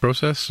that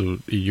process? So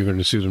you're going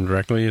to sue them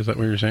directly? Is that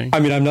what you're saying?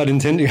 I mean, I'm not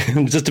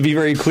intending, just to be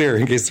very clear,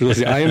 in case they're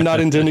listening, I am not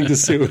intending to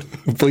sue.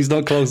 Please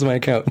don't close my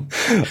account.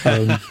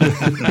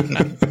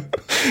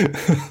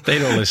 They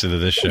don't listen to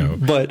this show.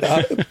 But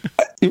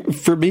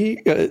for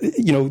me,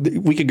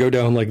 we could go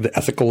down like the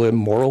ethical and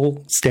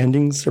moral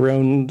standings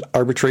around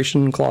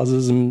arbitration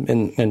clauses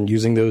and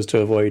using those to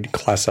avoid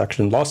class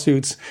action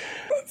lawsuits.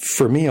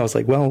 For me, I was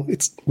like, well,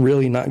 it's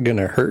really not going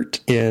to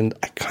hurt. And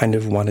I kind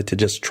of wanted to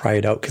just try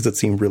it out because it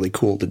seemed really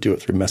cool to do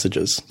it through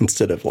messages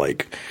instead of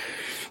like,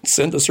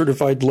 send a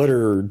certified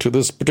letter to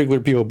this particular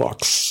PO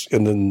box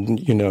and then,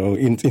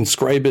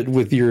 inscribe it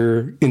with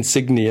your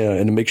insignia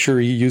and make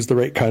sure you use the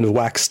right kind of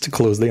wax to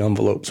close the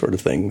envelope sort of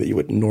thing that you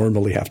would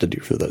normally have to do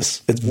for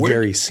this. It's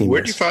very seamless.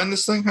 Where'd you find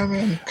this thing?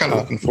 I'm kind of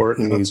looking for it.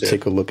 Let me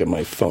take a look at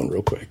my phone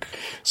real quick.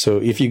 So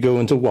if you go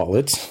into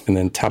Wallet and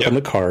then tap on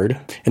the card,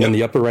 and in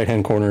the upper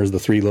right-hand corner is the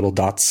 3 little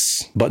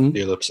dots button.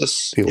 The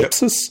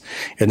ellipsis.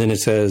 And then it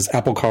says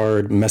Apple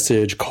Card,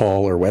 message,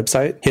 call, or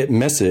website. Hit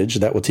message.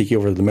 That will take you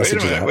over to the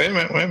messages app. Wait a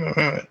minute.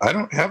 I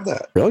don't have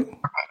that. Really?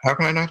 How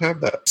can I not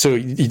have that? So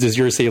does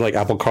yours say like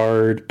Apple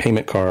Card,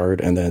 payment card,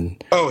 and then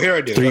here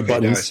I do. 3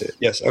 buttons? I see it.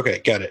 Yes. Okay.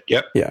 Got it.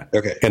 Yep. Yeah.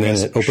 Okay. And then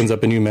it opens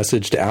up a new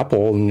message to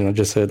Apple, and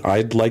just said,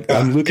 I'd like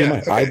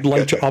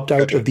to opt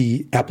out of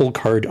the Apple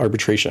Card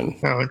arbitration.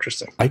 Oh,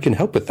 interesting. I can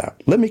help with that.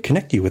 Let me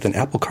connect you with an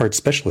Apple Card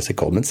specialist at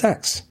Goldman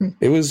Sachs.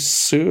 It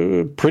was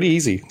pretty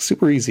easy,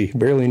 super easy,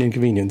 barely an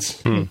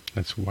inconvenience.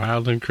 That's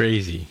wild and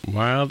crazy.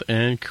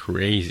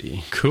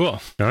 Cool.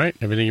 All right.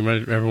 Everything you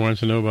might ever want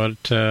to know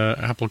about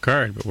Apple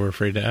Card, but we're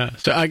afraid to ask.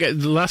 So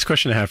the last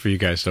question I have for you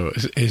guys, though,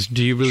 is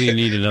do you really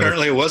need another?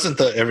 Apparently, it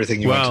wasn't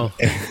everything you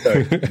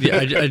wanted. Yeah,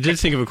 I did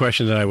think of a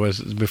question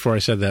that before I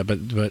said that, but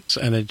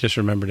and I just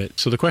remembered it.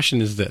 So the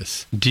question is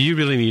this: do you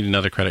really need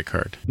another credit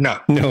card? No,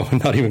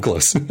 not even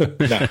close.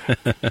 No,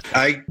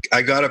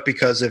 I got it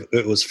because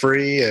it was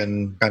free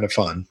and kind of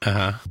fun.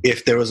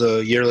 If there was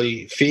a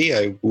yearly fee,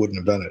 I wouldn't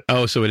have done it.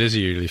 Oh, so it is a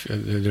yearly fee.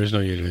 There's no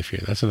yearly fee.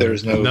 That's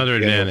another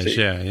advantage.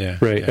 Fee. Yeah.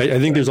 Right. Yeah. I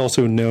think there's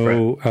also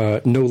no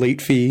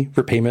late fee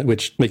for payment,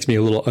 which makes me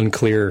a little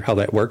unclear how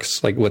that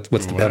works. Like, what's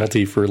the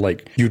penalty for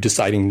like you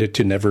deciding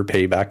to never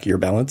pay back your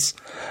balance?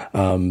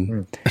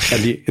 And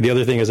the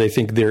other thing is, I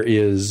think there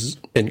is,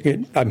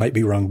 and I might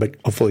be wrong, but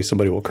hopefully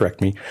somebody will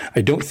correct me.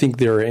 I don't think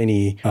there are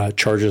any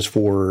charges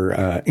for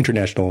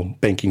international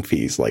banking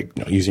fees, like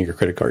using your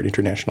credit card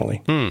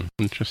internationally.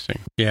 Interesting.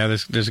 Yeah,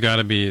 there's got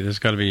to be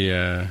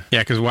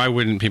because why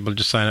wouldn't people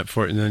just sign up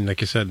for it and then,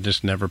 like you said,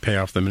 just never pay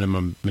off the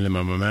minimum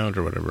amount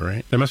or whatever,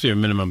 right? There must be a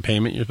minimum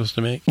payment you're supposed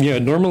to make. Yeah,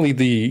 normally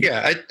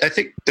I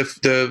think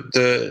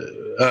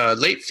the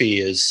late fee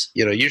is,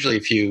 usually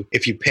if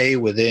you pay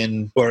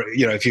within, or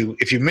if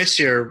you miss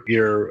your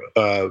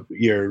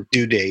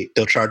due date,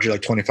 they'll charge you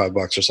like $25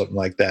 or something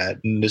like that.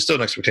 And there's still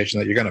an expectation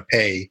that you're going to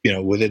pay,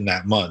 within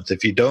that month.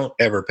 If you don't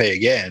ever pay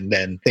again,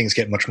 then things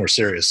get much more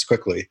serious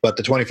quickly. But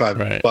the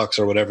 $25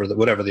 or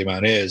whatever the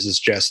amount is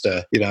just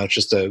it's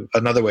just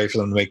another way for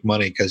them to make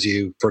money because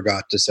you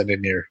forgot to send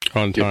in your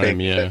on time,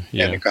 and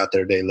it got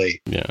there a day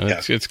late.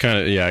 It's kind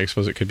of I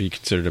suppose it could be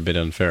considered a bit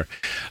unfair.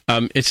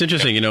 It's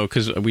interesting,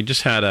 because we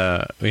had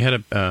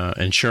a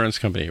insurance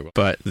company,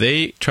 but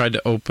they tried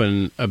to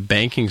open a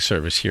banking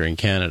service here in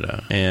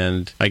Canada,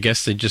 and I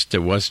guess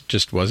there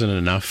wasn't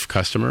enough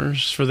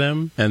customers for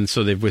them, and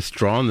so they've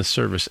withdrawn the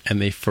service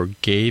and they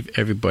forgave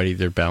everybody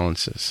their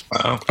balances.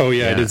 Wow! Oh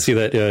yeah. I did see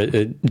that.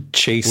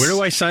 Chase. Where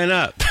do I sign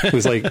up? it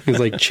was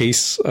like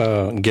Chase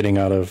getting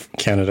out of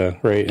Canada,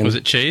 right? Was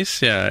it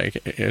Chase? Yeah,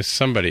 it was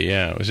somebody.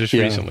 Yeah, it was just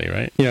recently,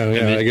 right?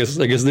 Yeah. I guess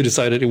they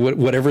decided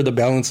whatever the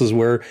balances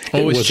were.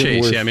 It was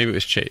Chase. Maybe it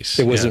was Chase.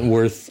 It wasn't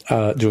worth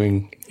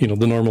doing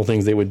the normal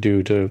things they would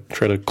do to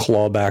try to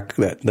claw back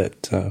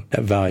that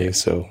value.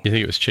 So you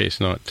think it was Chase,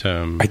 not?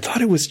 I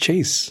thought it was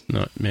Chase,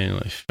 not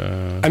Manulife.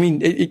 I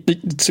mean,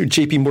 so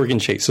J.P. Morgan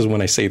Chase is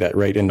when I say that,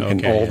 right?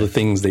 And all the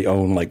things they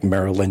own, like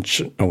Merrill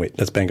Lynch. Oh wait,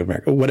 that's Bank of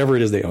America. Whatever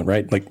it is they own,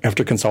 right? Like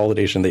after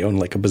consolidation, they own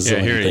like a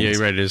bazillion things.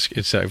 Yeah, right.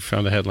 It's I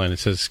found the headline. It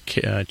says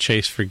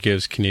Chase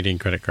forgives Canadian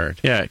credit card.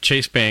 Yeah,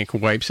 Chase Bank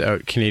wipes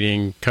out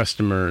Canadian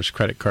customers'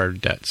 credit card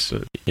debts.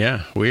 So,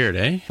 yeah, weird,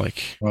 eh?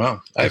 Like,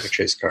 wow, I have a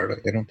Chase card.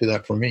 They don't do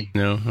that for me.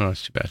 No,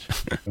 that's too bad.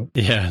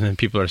 Yeah, and then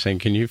people are saying,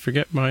 "Can you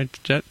forget my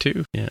debt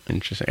too?" Yeah,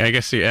 interesting. I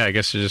guess there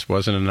just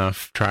wasn't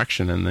enough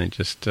traction, and they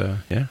just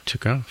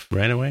took off,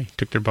 ran away,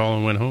 took their ball,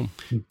 and went home.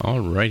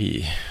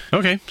 Alrighty.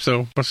 Okay,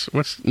 so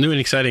what's new and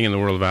exciting in the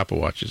world of Apple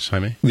Watches,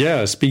 Jaime?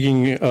 Yeah,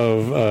 speaking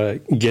of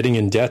getting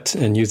in debt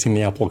and using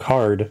the Apple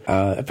Card,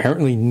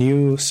 apparently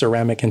new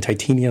ceramic and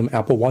titanium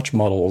Apple Watch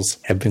models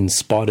have been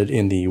spotted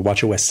in the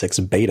watchOS 6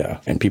 beta,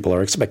 and people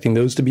are expecting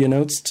those to be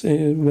announced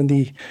when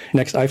the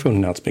next iPhone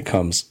announcement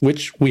comes,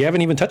 which we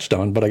haven't even touched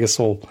on, but I guess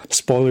all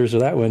spoilers of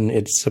that one,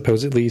 it's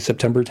supposedly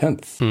September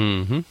 10th.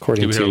 Mm-hmm.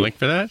 Do we have a link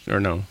for that, or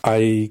no?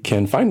 I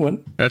can find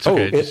one. That's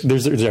okay.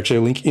 There's actually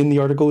a link in the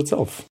article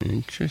itself.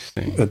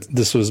 Interesting.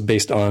 This was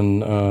based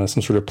on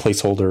some sort of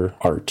placeholder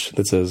art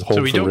that says hold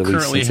for release. So we don't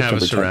currently have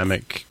a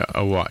ceramic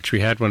watch. We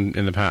had one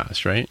in the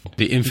past, right?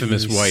 The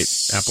infamous white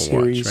Apple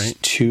Watch, right?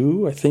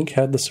 2, I think,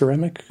 had the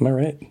ceramic. Am I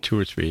right? 2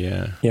 or 3,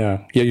 yeah.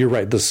 Yeah, you're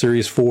right. The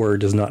Series 4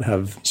 does not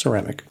have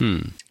ceramic.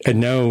 And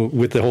now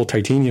with the whole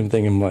titanium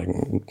thing, I'm like,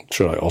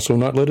 should I also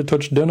not let it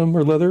touch denim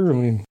or leather? I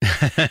mean,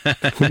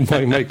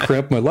 it might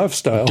cramp my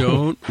lifestyle.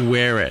 Don't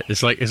wear it.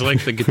 It's like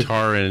the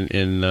guitar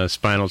in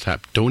Spinal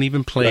Tap. Don't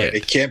even play it.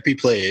 It can't be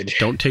played.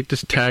 Don't take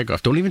this tag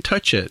off. Don't even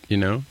touch it.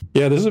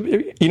 Yeah, this is.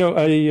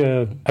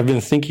 I've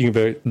been thinking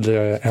about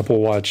the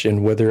Apple Watch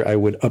and whether I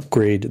would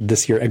upgrade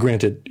this year.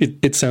 Granted,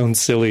 it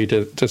sounds silly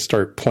to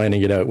start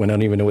planning it out when I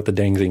don't even know what the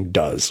dang thing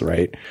does.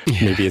 Right?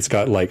 Yeah. Maybe it's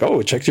got like,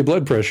 it checks your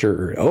blood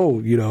pressure.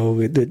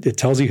 It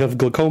tells you have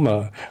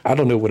glaucoma. I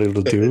don't know what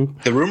it'll do.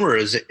 The rumor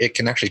is it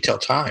can actually tell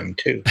time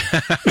too.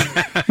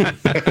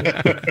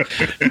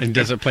 And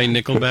does it play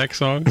Nickelback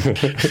songs?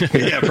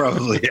 Yeah,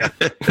 probably. Yeah.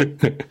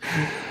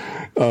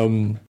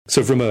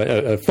 So from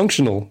a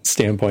functional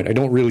standpoint, I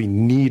don't really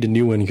need a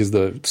new one because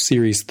the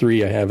Series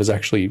 3 I have is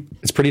actually,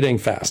 it's pretty dang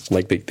fast.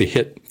 Like they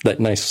hit that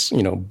nice,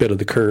 bit of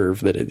the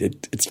curve that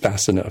it's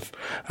fast enough.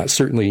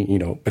 Certainly,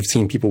 I've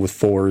seen people with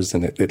 4s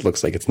and it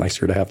looks like it's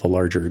nicer to have a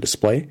larger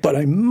display. But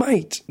I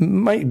might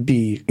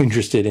be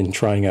interested in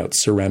trying out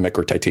ceramic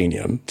or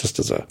titanium just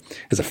as a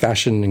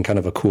fashion and kind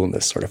of a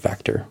coolness sort of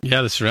factor.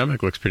 Yeah, the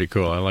ceramic looks pretty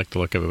cool. I like the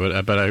look of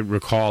it, but I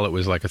recall it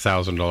was like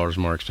 $1,000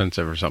 more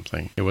expensive or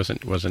something. It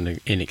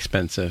wasn't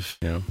inexpensive.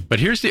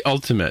 But here's the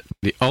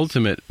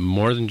ultimate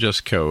more than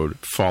just code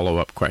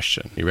follow-up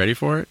question. You ready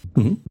for it?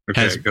 Mm-hmm.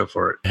 Okay, go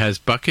for it. Has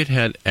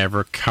Buckethead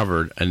ever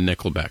covered a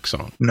Nickelback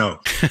song? No.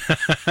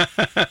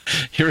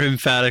 You're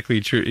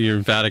emphatically true. You're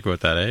emphatic with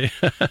that,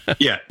 eh?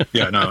 Yeah,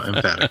 no,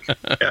 emphatic.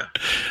 Yeah,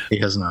 he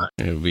has not.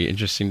 It'll be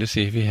interesting to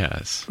see if he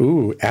has.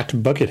 Ooh, at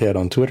Buckethead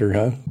on Twitter,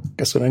 huh?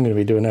 Guess what I'm going to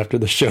be doing after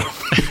the show.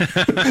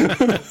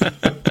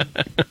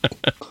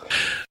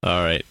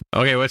 All right.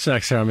 Okay, what's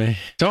next, Jaime?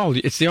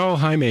 It's the all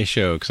Jaime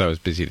show because I was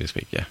busy this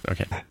week. Yeah.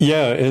 Okay.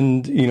 Yeah,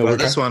 and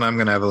this one I'm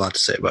going to have a lot to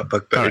say about,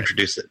 but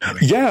introduce it.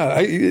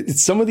 Yeah,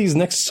 some of these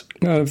next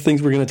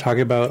things we're going to talk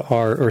about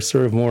are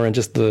sort of more on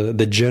just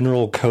the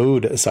general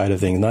code side of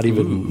things, not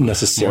even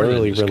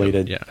necessarily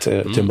related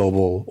to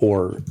mobile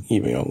or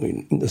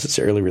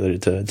necessarily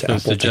related to Apple.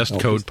 It's the just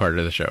code part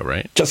of the show,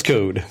 right? Just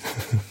code.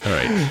 All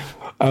right.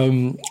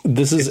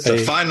 This is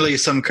it's finally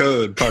some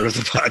code part of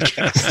the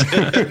podcast.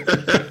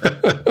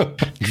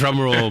 Drum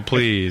roll,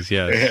 please.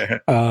 Yes.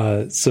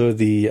 So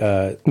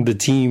the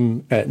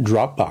team at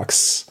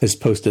Dropbox has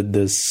posted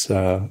this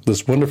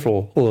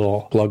wonderful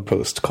little blog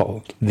post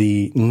called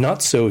 "The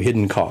Not So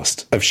Hidden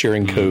Cost of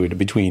Sharing Code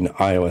Between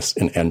iOS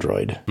and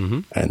Android,"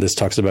 and this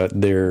talks about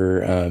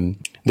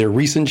their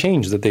recent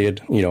change that they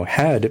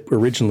had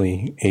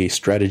originally a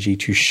strategy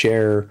to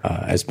share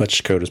as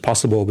much code as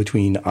possible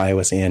between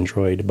iOS and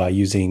Android by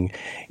using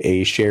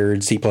a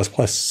shared C++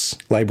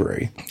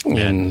 library.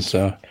 Madness.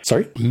 And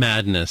sorry,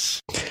 madness.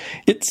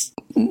 It's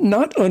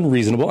not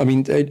unreasonable. I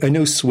mean, I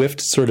know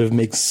Swift sort of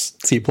makes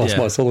C++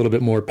 a little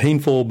bit more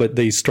painful, but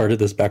they started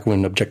this back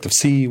when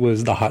Objective-C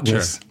was the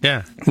hotness. Sure.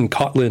 Yeah. And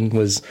Kotlin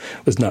was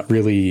not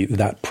really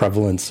that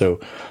prevalent. So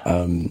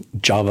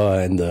Java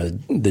and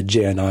the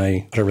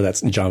JNI, whatever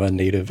that's Java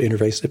Native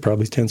Interface, it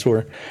probably stands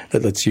for,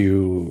 that lets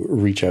you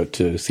reach out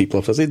to C++.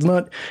 It's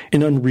not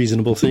an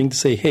unreasonable thing to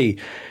say, hey,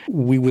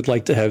 we would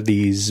like to have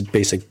these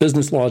basic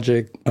business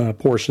logic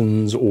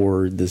portions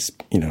or this,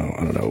 I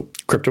don't know,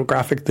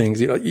 cryptographic things.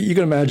 You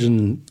can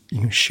imagine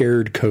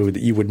shared code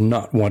that you would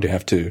not want to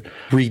have to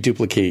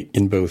reduplicate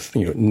in both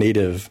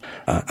native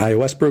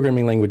iOS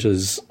programming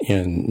languages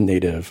and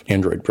native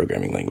Android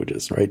programming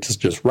languages, right?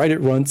 Just write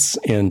it once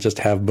and just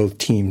have both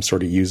teams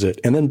sort of use it,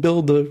 and then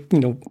build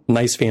the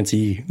nice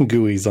fancy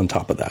GUIs on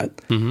top of that.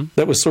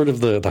 That was sort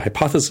of the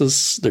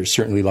hypothesis. There's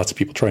certainly lots of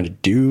people trying to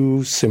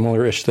do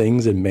similar-ish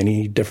things in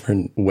many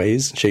different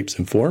ways, shapes,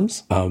 and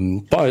forms.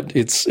 But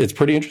it's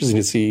pretty interesting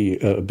to see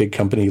a big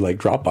company like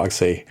Dropbox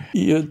say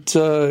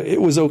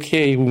it was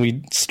okay when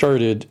we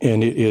started,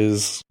 and it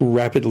is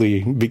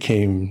rapidly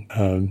became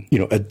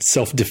a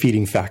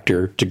self-defeating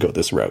factor to go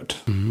this route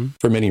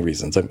for many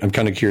reasons. I'm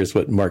kind of curious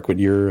what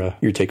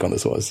your take on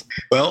this was.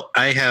 Well,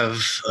 I have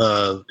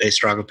a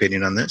strong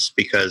opinion on this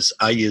because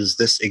I used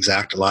this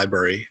exact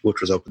library,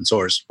 which was open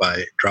source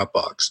by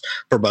Dropbox,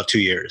 for about 2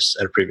 years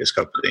at a previous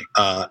company,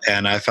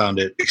 and I found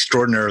it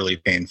extraordinarily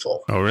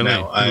painful. Oh, really?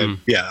 Now,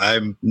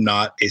 I'm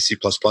not a C++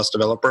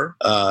 developer,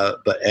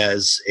 but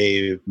as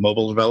a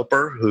mobile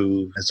developer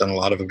who has done a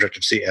lot of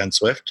Objective-C and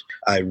Swift,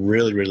 I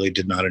really, really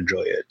did not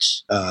enjoy it.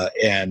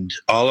 And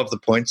all of the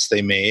points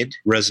they made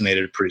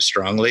resonated pretty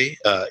strongly,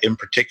 in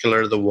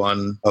particular the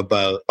one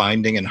about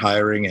finding and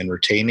hiring and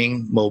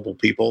retaining mobile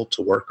people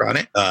to work on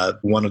it.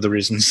 One of the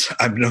reasons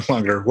I'm no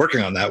longer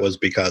working on that was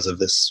because of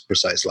this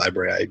precise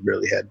library. I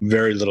really had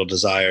very little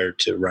desire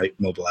to write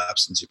mobile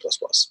apps in C++.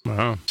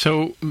 Wow.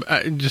 So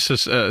just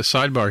a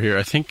sidebar here.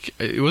 I think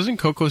it wasn't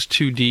Cocos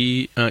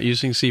 2D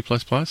using C++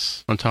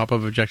 on top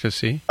of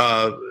Objective-C?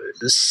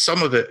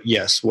 Some of it,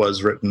 yes,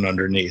 was written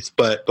underneath,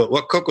 but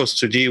what Cocos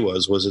 2D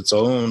was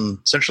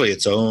essentially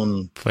its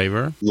own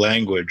flavor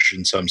language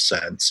in some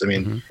sense. I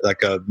mean,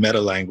 like a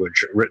meta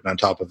language written on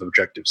top of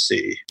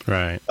Objective-C.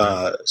 Right.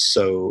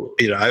 So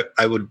I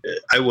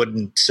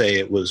wouldn't say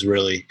it was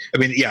really. I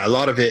mean, yeah, a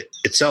lot of it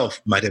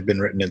itself might have been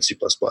written in C++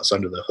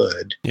 under the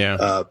hood.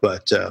 Yeah.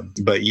 But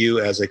you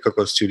as a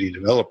Cocos 2D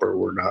developer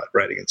were not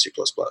writing in C++.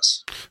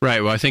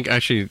 Right. Well, I think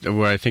actually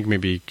what I think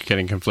maybe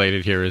getting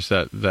conflated here is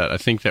that I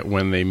think that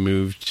when they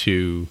moved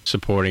to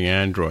supporting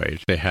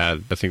Android, I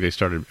think they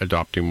started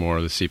adopting more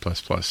of the C++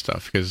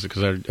 stuff because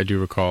I do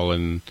recall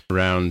in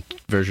around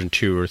version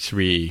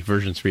 3,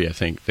 I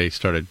think they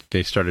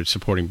started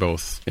supporting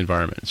both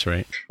environments,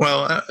 right?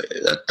 Well,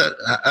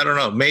 I don't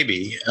know.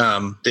 Maybe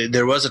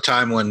there was a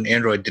time when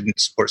Android didn't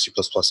support C++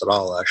 at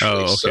all.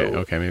 Actually,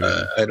 okay, maybe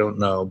I don't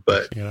know,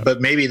 but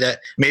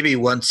maybe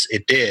once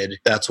it did,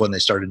 that's when they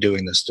started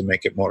doing this to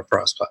make it more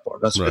cross-platform.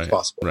 That's right,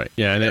 possible, right?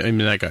 Yeah, and I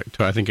mean that got.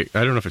 I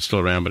don't know if it's still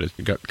around, but it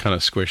got kind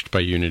of squished by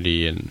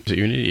Unity. And is it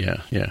Unity?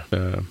 Yeah.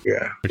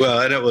 Well,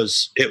 and it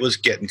was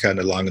getting kind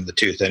of long in the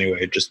tooth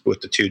anyway, just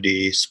with the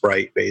 2D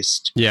sprite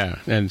based. Yeah,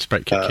 and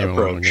SpriteKit came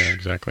approach. along. Yeah,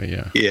 exactly.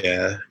 Yeah.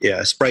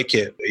 Yeah.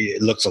 SpriteKit,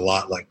 it looks a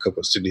lot like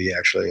Cocos 2D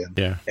actually,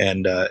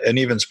 and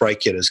even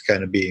SpriteKit is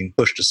kind of being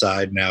pushed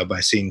aside now by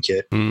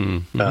SceneKit.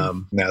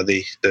 Now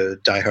the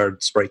diehard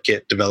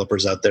SpriteKit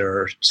developers out there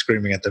are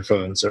screaming at their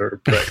phones.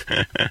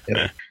 But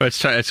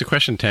it's a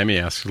question Tammy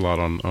asks a lot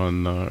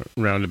on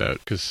Roundabout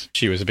because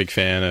she was a big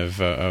fan of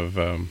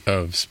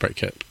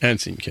SpriteKit and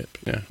SceneKit.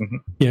 Yeah.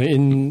 Yeah.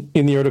 In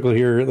the article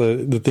here,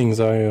 the things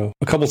a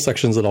couple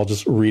sections that I'll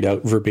just read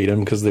out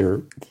verbatim because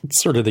they're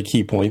sort of the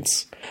key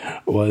points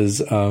was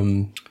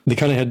they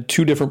kind of had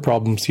two different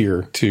problems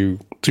here to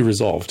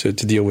resolve, to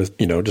deal with,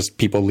 just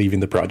people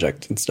leaving the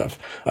project and stuff.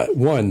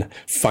 One,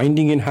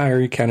 finding and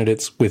hiring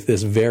candidates with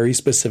this very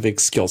specific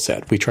skill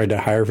set. We tried to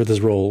hire for this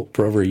role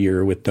for over a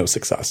year with no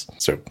success.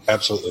 So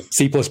absolutely.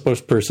 C++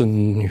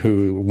 person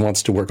who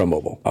wants to work on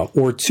mobile.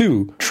 Or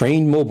two,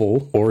 train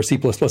mobile or C++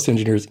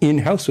 engineers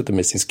in-house with the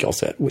missing skill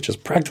set, which is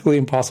practically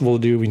impossible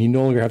to do when you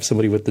no longer have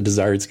somebody with the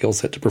desired skill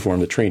set to perform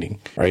the training.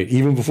 Right?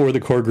 Even before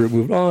the core group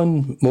moved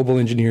on, mobile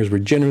engineers were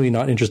generally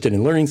not interested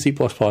in learning C++,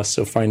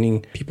 so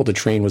finding people to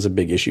train was a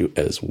big big issue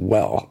as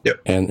well.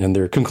 Yep. And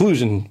their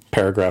conclusion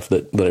paragraph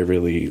that I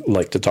really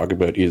like to talk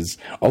about is,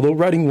 although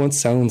writing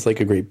once sounds like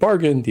a great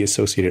bargain, the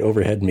associated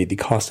overhead made the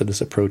cost of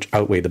this approach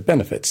outweigh the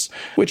benefits,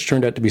 which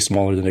turned out to be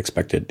smaller than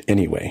expected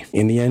anyway.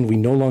 In the end, we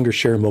no longer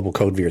share mobile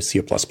code via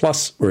C++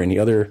 or any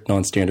other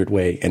non-standard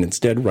way, and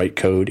instead write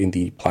code in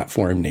the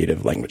platform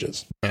native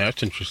languages. Yeah,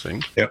 that's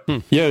interesting. Yep.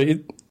 Yeah,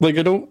 I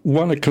don't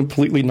want to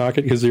completely knock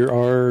it because there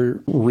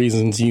are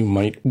reasons you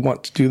might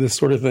want to do this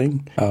sort of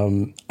thing.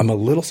 I'm a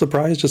little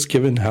surprised just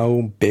given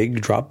how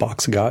big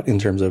Dropbox got in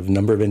terms of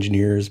number of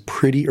engineers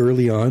pretty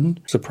early on.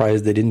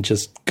 Surprised they didn't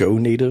just go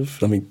native.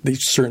 I mean, they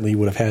certainly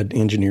would have had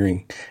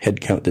engineering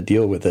headcount to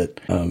deal with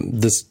it.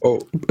 This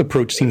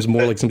approach seems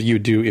more like something you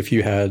would do if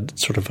you had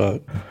sort of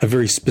a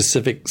very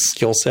specific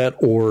skill set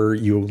or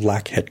you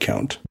lack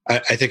headcount.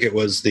 I think it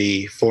was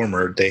the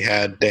former. They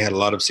had a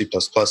lot of C++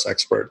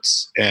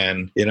 experts,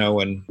 and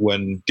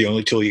when the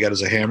only tool you got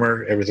is a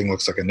hammer, everything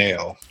looks like a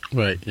nail.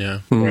 Right. Yeah.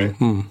 Right.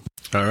 Mm-hmm.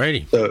 All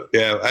righty. So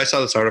yeah, I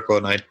saw this article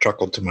and I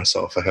chuckled to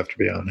myself. I have to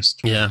be honest.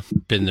 Yeah,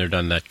 been there,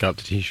 done that. Got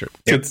the T-shirt.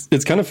 Yep.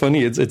 It's kind of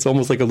funny. It's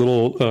almost like a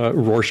little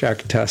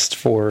Rorschach test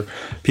for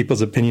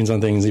people's opinions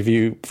on things. If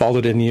you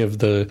followed any of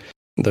the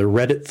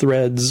Reddit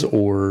threads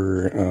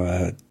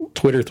or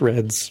Twitter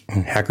threads,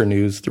 Hacker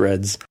News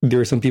threads, there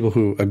are some people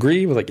who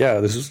agree with yeah,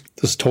 this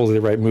is totally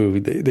the right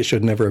move. They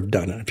should never have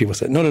done it. And people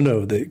said,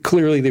 no.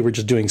 Clearly they were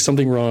just doing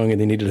something wrong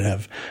and they needed to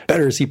have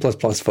better C++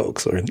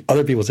 folks. Or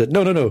other people said,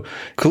 no.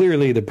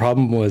 Clearly the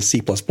problem was C++.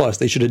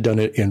 They should have done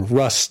it in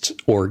Rust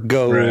or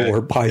Go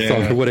or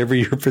Python or whatever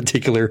your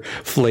particular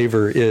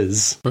flavor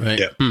is. Right.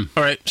 Yeah.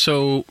 All right.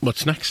 So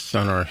what's next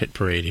on our hit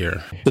parade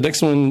here? The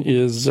next one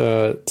is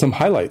some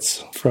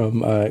highlights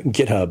from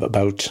GitHub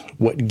about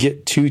what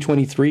Git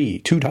 2.23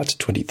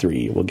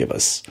 will give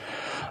us.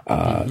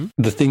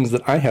 The things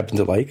that I happen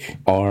to like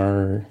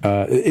are,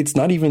 it's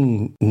not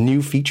even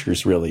new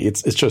features, really.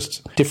 It's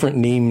just different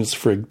names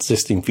for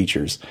existing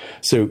features.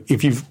 So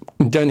if you've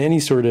done any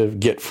sort of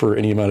Git for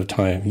any amount of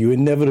time, you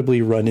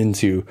inevitably run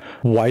into,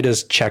 why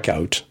does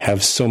checkout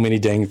have so many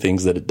dang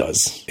things that it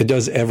does? It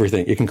does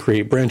everything. It can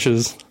create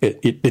branches.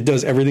 It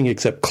does everything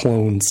except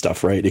clone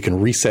stuff, right? It can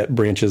reset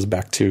branches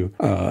back to,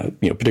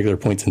 particular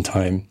points in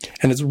time.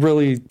 And it's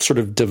really sort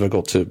of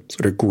difficult to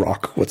sort of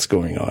grok what's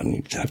going on.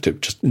 You have to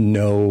just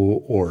know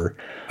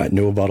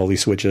about all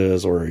these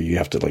switches, or you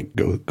have to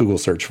go Google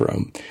search for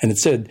them. And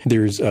instead,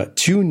 there's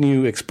two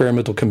new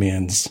experimental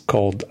commands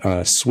called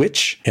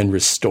switch and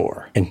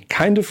restore. And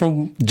kind of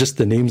from just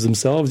the names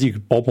themselves, you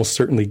could almost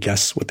certainly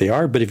guess what they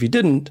are. But if you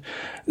didn't,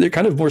 they're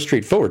kind of more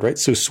straightforward, right?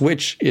 So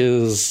switch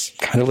is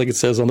kind of like it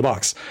says on the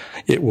box.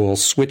 It will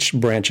switch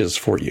branches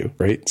for you,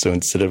 right? So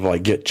instead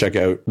of git check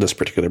out this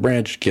particular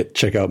branch, git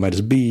check out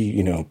minus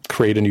B,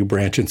 create a new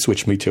branch and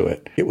switch me to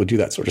it. It will do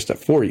that sort of stuff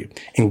for you.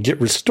 And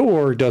git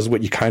restore does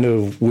what you kind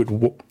of would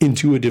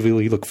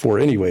intuitively look for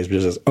anyways,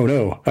 which is, oh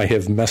no, I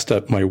have messed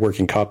up my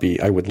working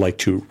copy. I would like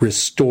to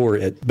restore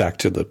it back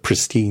to the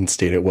pristine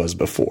state it was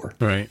before.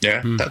 Right.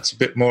 Yeah, that's a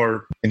bit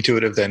more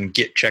intuitive than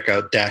git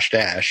checkout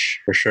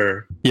 -- for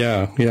sure.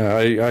 Yeah.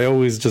 I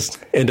always just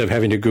end up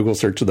having to Google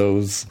search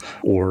those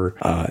or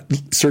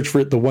search for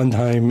it the one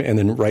time and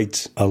then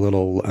write a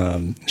little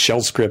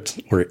shell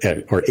script or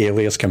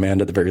alias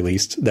command at the very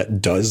least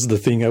that does the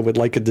thing I would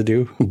like it to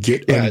do.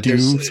 Git undo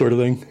sort of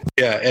thing.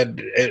 Yeah,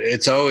 and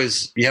it's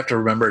always, you have to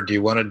remember, do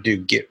you want to do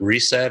git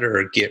reset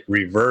or git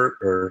revert,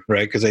 or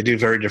right? Because they do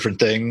very different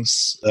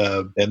things.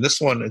 And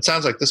this one, it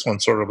sounds like this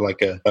one's sort of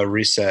like a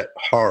reset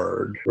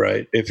hard,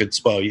 right? If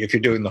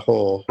you're doing the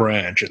whole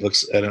branch, it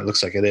looks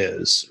like it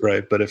is,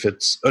 right? But if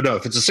it's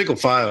a single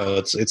file,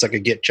 it's like a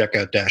git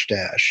checkout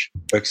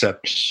 --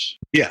 except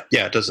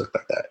it does look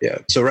like that. Yeah.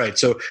 So right.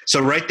 So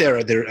right there,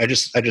 I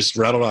just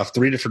rattled off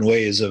 3 different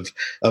ways of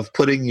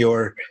putting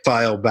your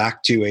file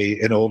back to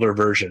an older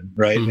version,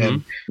 right? Mm-hmm.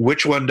 And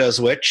which one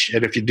does which,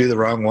 and if you do the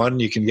wrong one,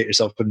 you can get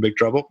yourself in big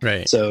trouble.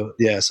 Right. So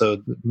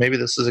so maybe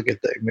this is a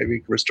good thing.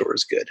 Maybe restore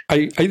is good.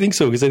 I think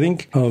so, because I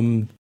think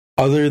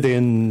other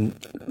than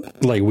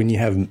when you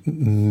have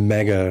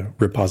mega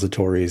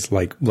repositories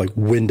like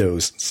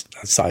Windows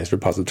sized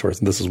repositories,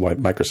 and this is why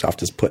Microsoft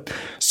has put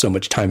so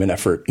much time and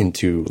effort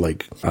into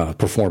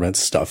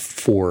performance stuff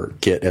for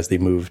Git as they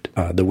moved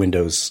the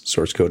Windows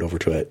source code over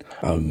to it.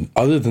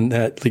 Other than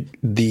that,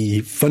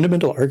 the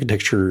fundamental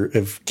architecture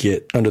of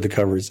Git under the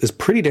covers is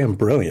pretty damn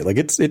brilliant.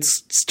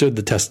 It's stood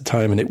the test of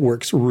time and it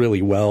works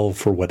really well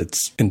for what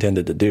it's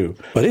intended to do.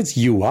 But its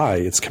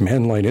UI, its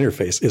command line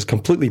interface, is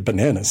completely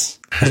bananas,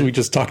 as we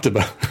just talked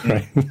about,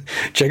 right?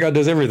 Checkout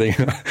does everything.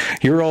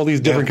 Here are all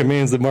these different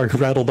commands that Mark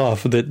rattled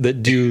off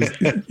that do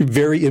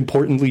very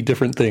importantly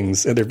different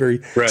things, and they're very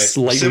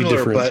slightly similar,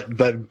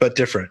 different, but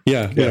different.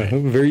 Yeah,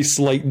 very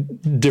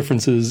slight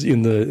differences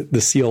in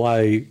the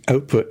CLI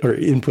output or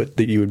input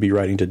that you would be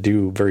writing to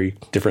do very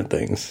different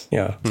things.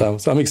 Yeah,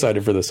 so I'm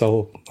excited for this.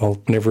 I'll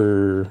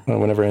whenever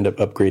I end up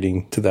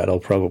upgrading to that, I'll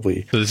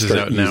probably. So this is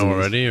out now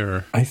already,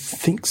 or? I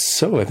think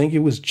so. I think it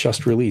was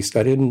just released.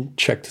 I didn't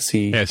check to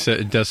see. Yeah,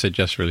 it does say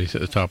just release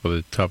at the top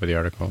of the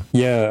article.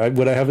 Yeah,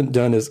 what I haven't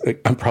done is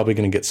I'm probably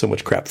going to get so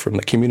much crap from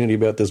the community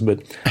about this,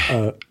 but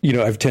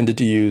I've tended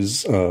to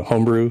use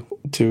Homebrew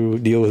to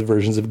deal with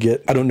versions of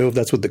Git. I don't know if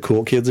that's what the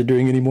cool kids are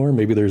doing anymore.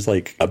 Maybe there's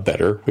like a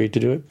better way to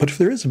do it. But if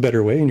there is a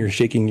better way and you're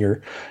shaking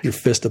your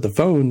fist at the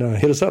phone,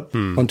 hit us up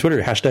on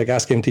Twitter,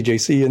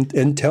 #AskMTJC,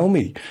 and tell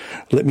me.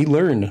 Let me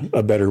learn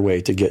a better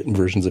way to get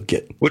versions of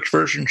Git. Which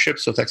version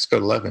ships with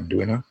Xcode 11? Do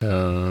we know?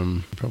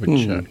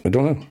 Probably check. I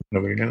don't know.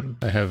 Nobody knows.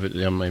 I have it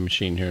on my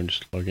machine here. I'm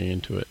just logging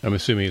into it. I'm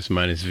assuming it's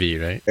 -v,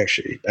 right?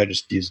 Actually, I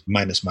just used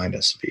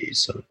 -v,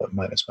 so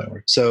minus might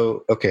work.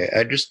 So, okay,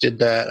 I just did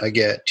that. I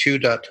get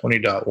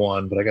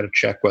 2.20.1, but I got to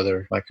check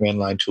whether my command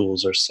line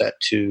tools are set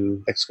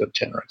to Xcode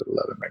 10 or Xcode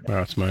 11 right now.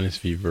 Wow, it's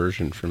 -v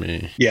version for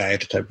me. Yeah, I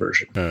had to type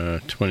version.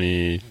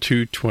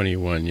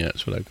 2221, yeah,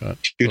 that's what I've got.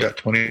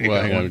 2.20.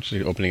 Well, hang on, I'm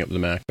just opening up the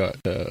Mac. Got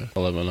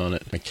 11 on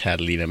it. My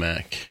Catalina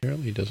Mac.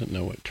 Apparently doesn't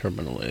know what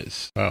terminal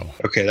is. Wow.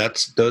 Okay,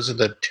 those are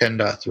the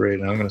 10.3.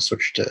 Now I'm going to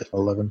switch to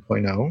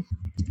 11.0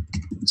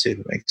 and see if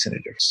it makes any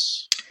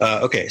difference.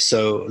 Okay,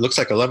 so it looks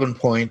like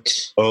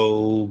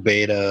 11.0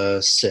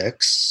 beta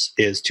 6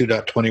 is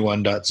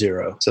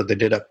 2.21.0. So they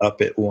did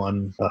up it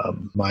one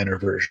minor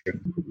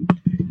version.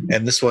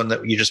 And this one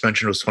that you just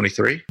mentioned was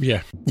 23?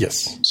 Yeah.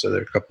 Yes. So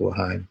they're a couple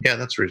behind. Yeah,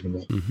 that's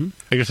reasonable. Mm-hmm.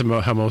 I guess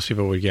about how most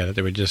people would get it.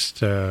 They would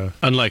just,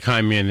 unlike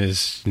Jaime and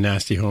his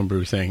nasty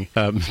homebrew thing,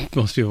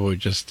 most people would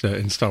just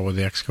install with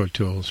the Xcode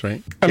tools,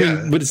 right? I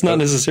mean, but it's not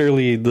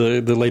necessarily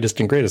the latest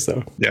and greatest,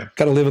 though. Yeah.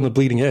 Got to live on the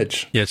bleeding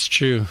edge. Yeah, it's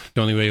true.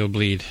 The only way you'll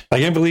bleed. I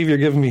can't believe you're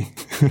giving me...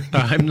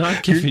 I'm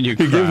not giving you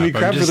crap. You're giving me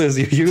crap for this.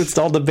 You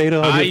installed the beta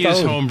on your phone. I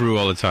use homebrew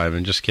all the time.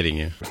 I'm just kidding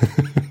you.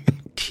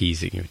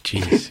 Teasing you,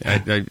 jeez.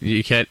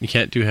 You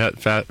can't do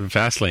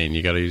Fastlane.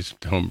 You got to use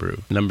homebrew.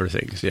 Number of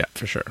things, yeah,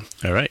 for sure.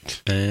 All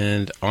right,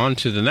 and on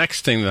to the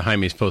next thing that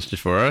Jaime's posted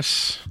for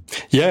us.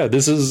 Yeah,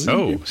 this is.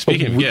 Oh,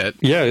 speaking of Git,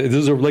 yeah, this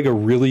is like a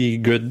really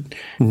good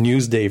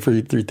news day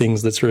for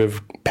things that sort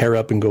of pair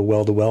up and go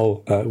well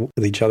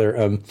with each other.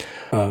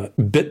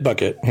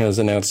 Bitbucket has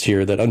announced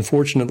here that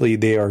unfortunately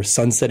they are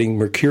sunsetting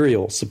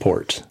Mercurial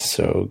support.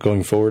 So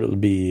going forward, it'll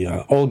be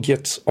all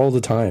Git all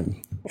the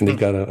time. And they've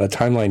got a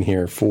timeline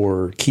here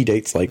for key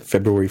dates like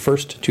February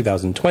 1st,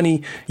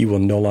 2020. You will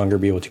no longer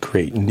be able to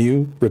create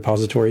new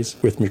repositories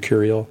with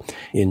Mercurial.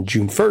 In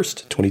June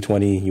 1st,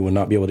 2020, you will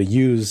not be able to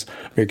use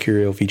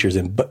Mercurial features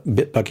in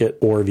Bitbucket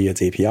or via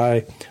its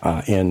API,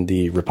 and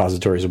the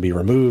repositories will be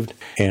removed,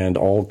 and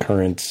all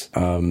current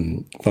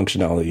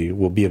functionality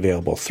will be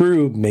available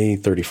through May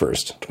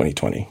 31st,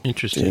 2020.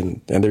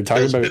 Interesting. And they're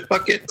talking about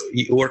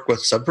Bitbucket work with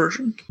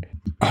Subversion?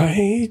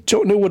 I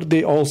don't know what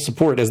they all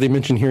support. As they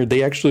mentioned here,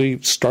 they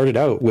actually started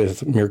out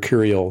with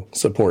Mercurial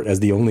support as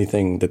the only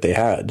thing that they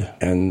had,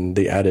 and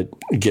they added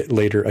Git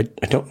later. I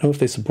don't know if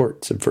they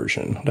support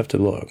Subversion. I'd have to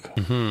look.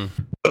 Mm-hmm.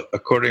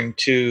 According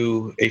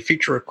to a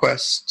feature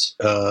request,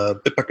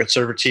 Bitbucket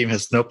server team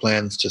has no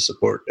plans to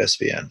support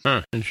SVN.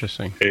 Huh,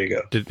 interesting. There you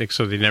go.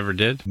 So they never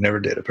did? Never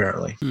did,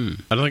 apparently.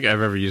 I don't think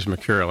I've ever used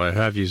Mercurial. I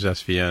have used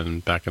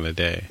SVN back in the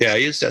day. Yeah, I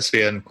used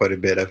SVN quite a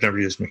bit. I've never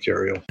used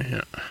Mercurial.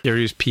 Yeah. You ever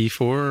used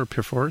P4 or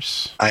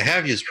Perforce? I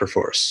have used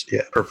Perforce.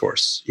 Yeah,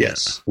 Perforce.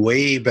 Yes. Yeah.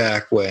 Way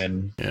back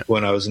when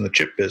I was in the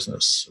chip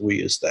business, we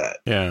used that.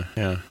 Yeah.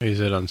 I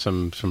used it on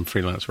some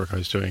freelance work I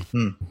was doing.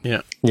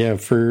 Yeah. Yeah.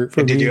 For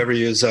did you ever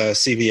use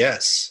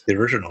CVS, the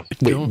original?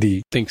 I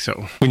don't think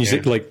so. When you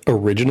say like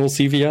original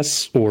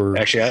CVS, or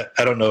actually,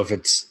 I don't know if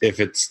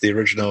it's the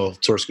original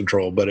source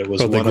control, but it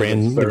was one the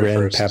of grand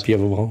first. Pappy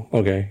of them all.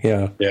 Okay,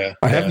 yeah.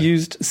 I have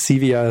used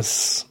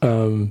CVS,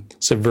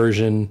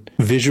 Subversion,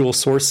 Visual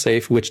Source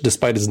Safe, which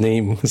despite its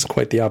name was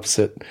quite the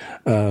opposite,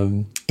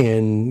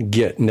 and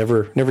Git.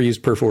 Never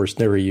used Perforce.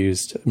 Never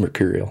used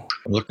Mercurial.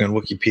 I'm looking on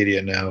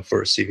Wikipedia now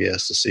for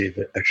CVS to see if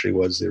it actually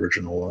was the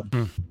original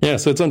one. Yeah,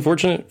 so it's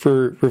unfortunate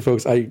for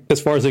folks.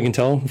 As far as I can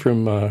tell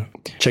from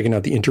checking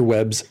out the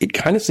interwebs, it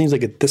kind of seems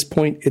like at this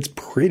point it's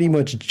pretty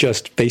much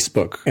just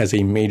Facebook as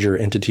a major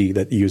entity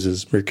that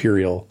uses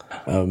Mercurial.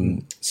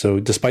 So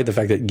despite the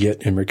fact that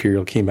Git and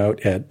Mercurial came out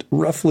at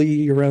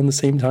roughly around the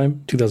same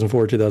time,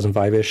 2004,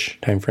 2005-ish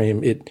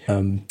timeframe,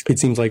 it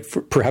seems like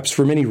perhaps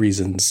for many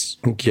reasons,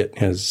 Git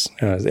has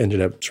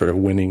ended up sort of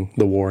winning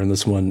the war in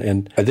this one.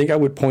 And I think I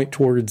would point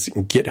towards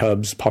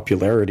GitHub's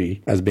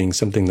popularity as being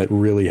something that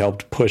really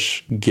helped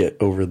push Git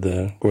over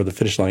the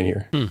finish line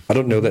here. I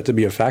don't know that to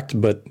be a fact,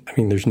 but I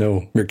mean, there's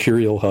no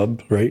Mercurial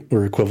hub, right?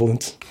 Or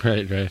equivalent.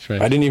 Right. I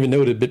didn't even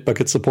know that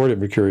Bitbucket supported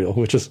Mercurial,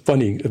 which is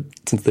funny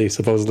since they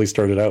supposedly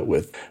started out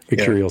with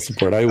Mercurial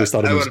support. I always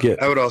thought it was Git.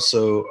 I would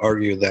also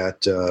argue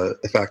that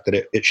the fact that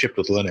it shipped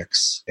with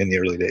Linux in the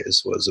early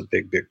days was a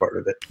big part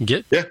of it.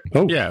 Git? Yeah.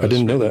 Oh, yeah. I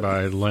didn't know that.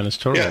 By Linus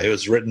Torvalds. Yeah, it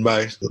was written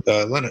by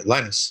Linux.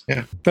 Linus.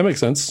 Yeah, that makes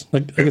sense. I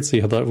could see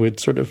how that would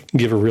sort of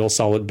give a real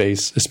solid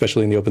base,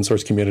 especially in the open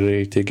source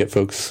community, to get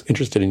folks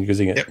interested in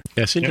using it. Yep.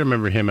 Yeah, I seem to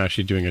remember him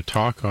actually doing a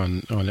talk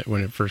on it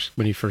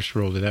when he first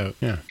rolled it out.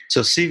 Yeah.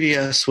 So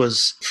CVS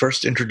was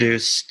first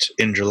introduced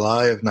in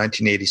July of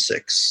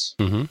 1986,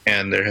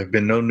 and there have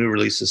been no new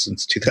releases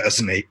since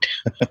 2008.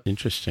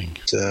 Interesting.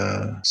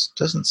 It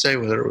doesn't say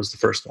whether it was the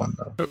first one,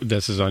 though.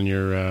 This is on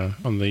your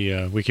on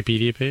the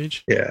Wikipedia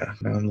page? Yeah.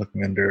 Now I'm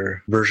looking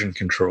under version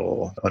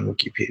control on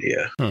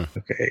Wikipedia.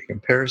 Okay.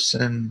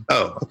 Comparison.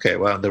 Oh, okay.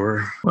 Wow.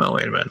 Well,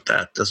 wait a minute.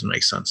 That doesn't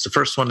make sense. The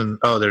first one,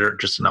 they're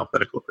just in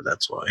alphabetical order.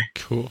 That's why.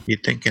 Cool.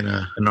 You'd think in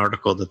an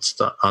article that's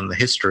on the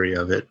history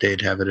of it,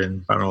 they'd have it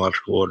in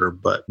chronological order,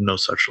 but no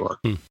such luck.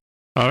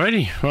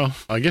 Alrighty, well,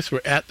 I guess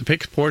we're at the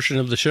picks portion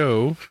of the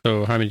show.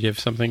 So, Jaime, do you have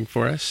something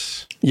for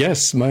us?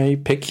 Yes, my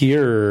pick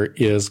here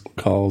is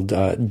called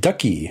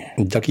Ducky,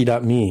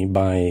 Ducky.me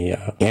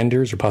by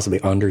Anders, or possibly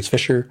Anders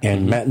Fisher,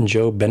 and Matt and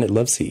Joe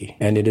Bennett-Livesey.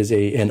 And it is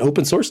an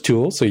open source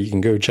tool, so you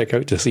can go check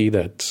out to see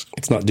that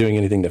it's not doing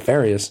anything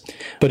nefarious.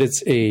 But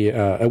it's a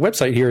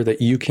website here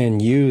that you can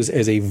use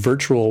as a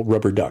virtual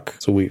rubber duck.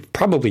 So we've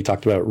probably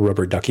talked about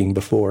rubber ducking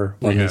before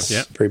on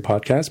this very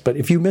podcast. But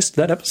if you missed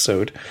that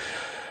episode,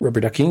 rubber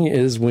ducking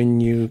is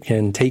when you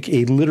can take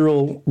a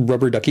literal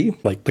rubber ducky,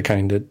 like the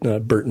kind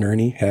that Bert and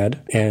Ernie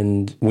had,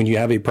 and when you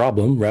have a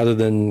problem, rather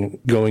than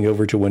going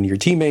over to one of your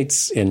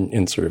teammates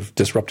and sort of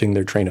disrupting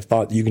their train of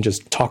thought, you can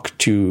just talk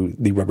to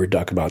the rubber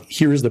duck about,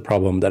 here's the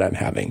problem that I'm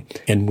having.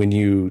 And when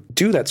you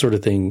do that sort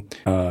of thing,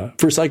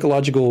 for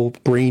psychological,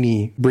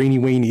 brainy,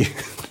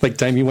 like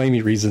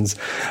timey-wimey reasons,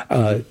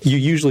 you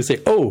usually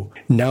say, oh,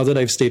 now that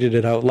I've stated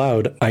it out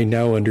loud, I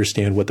now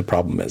understand what the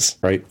problem is,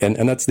 right?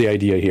 And that's the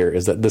idea here,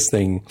 is that this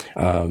thing,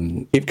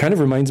 it kind of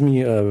reminds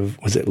me of,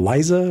 was it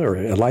Liza or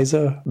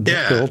Eliza?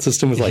 The old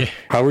system was like,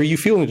 how are you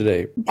feeling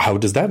today? How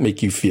does that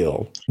make you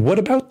feel? What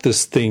about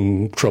this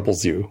thing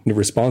troubles you? And it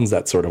responds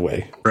that sort of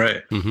way.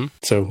 Right.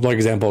 So, like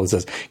example, it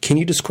says, can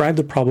you describe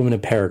the problem in a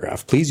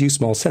paragraph? Please use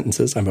small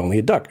sentences. I'm only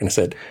a duck. And I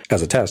said,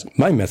 as a test,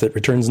 my method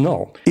returns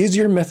null. Is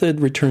your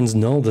method returns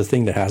null the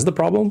thing that has the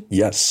problem?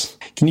 Yes.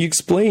 Can you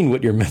explain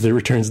what your method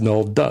returns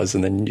null does?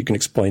 And then you can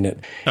explain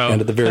it.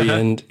 And at the very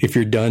end, if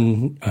you're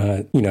done,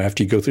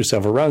 after you go through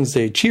several rounds,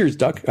 say, cheers,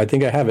 duck. I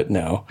think I have it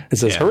now. It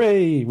says,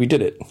 hooray, we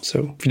did it.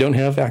 So if you don't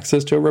have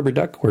access to a rubber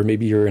duck, or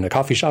maybe you're in a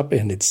coffee shop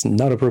and it's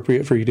not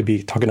appropriate for you to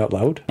be talking out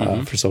loud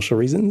for social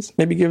reasons,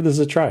 maybe give this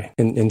a try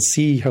and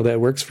see how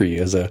that works for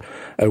you as a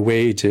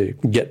way to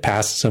get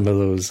past some of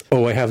those,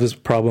 oh, I have this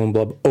problem,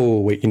 blah, blah. Oh,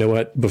 wait, you know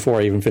what? Before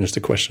I even finish the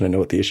question, I know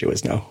what the issue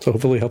is now. So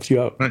hopefully it helps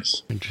you out.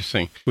 Nice.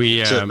 Interesting.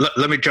 So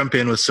let me jump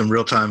in with some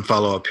real-time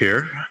follow-up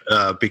here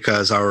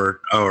because our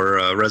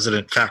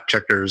resident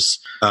fact-checkers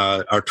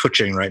are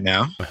twitching right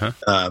now.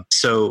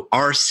 So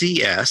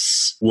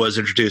RCS was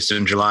introduced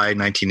in July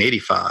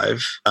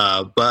 1985,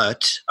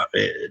 but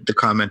the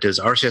comment is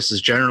RCS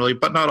is generally,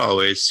 but not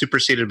always,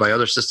 superseded by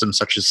other systems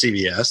such as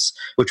CVS,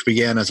 which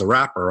began as a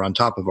wrapper on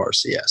top of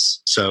RCS.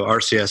 So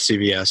RCS,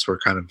 CVS were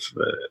kind of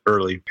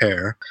early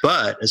pair.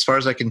 But as far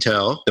as I can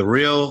tell, the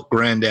real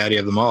granddaddy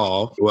of them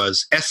all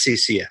was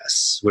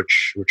SCCS,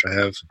 which I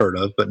have heard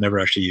of but never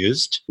actually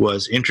used,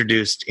 was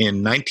introduced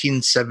in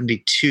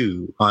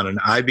 1972 on an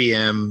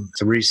IBM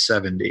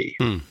 370.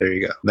 There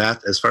you go.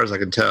 That, as far as I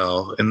can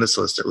tell, in this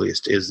list at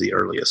least, is the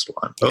earliest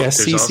one.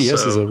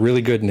 SCCS is a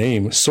really good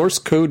name. Source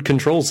Code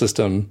Control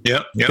System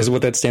is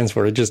what that stands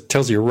for. It just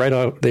tells you right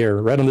out there,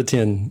 right on the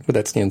tin, what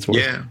that stands for.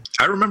 Yeah.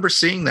 I remember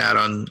seeing that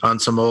on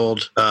some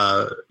old,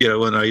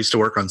 when I used to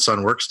work on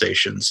Sun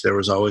workstations, there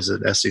was always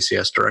an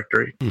SCCS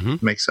directory.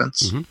 Makes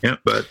sense. Yeah,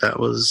 but that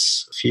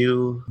was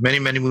many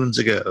moons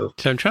ago.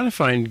 So I'm trying to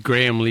find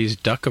Graham Lee's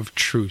Duck of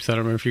Truth. I don't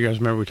remember if you guys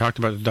remember, we talked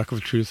about the Duck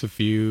of Truth a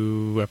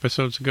few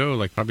episodes ago,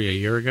 like probably a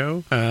year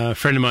ago. A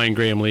friend of mine,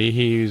 Graham Lee,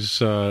 he's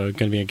going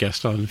to be a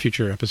guest on a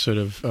future episode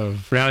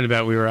of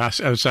Roundabout.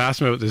 I was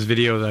asking about this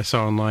video that I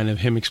saw online of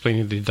him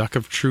explaining the Duck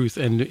of Truth,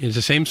 and it's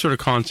the same sort of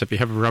concept. You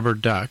have a rubber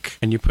duck,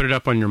 and you put it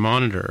up on your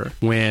monitor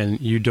when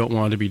you don't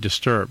want to be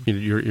disturbed.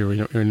 You're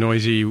in a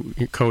noisy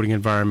coding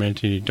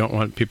environment, and you don't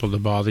want people to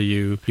bother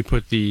you. You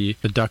put the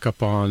duck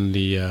up on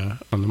the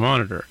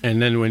monitor,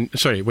 and then when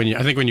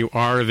you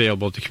are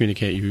available to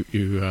communicate, you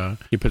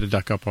put the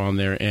duck up on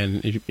there,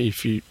 and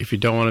if you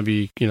don't want to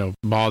be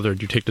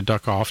bothered, you take the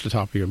duck off the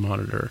top of your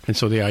monitor. And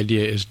so the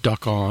idea is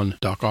duck on,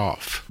 duck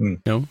off.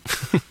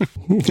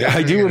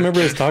 I do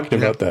remember us talking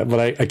about that, but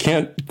I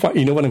can't quite,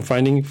 what I'm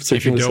finding?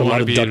 If you don't want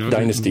to be Duck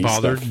Dynasty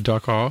bothered, stuff.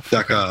 duck off.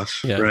 Duck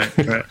off. Yeah. Right.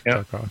 Yep.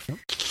 Duck off.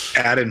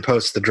 Add and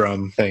post the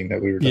drum thing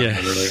that we were talking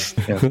about earlier.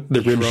 Yeah.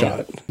 The rim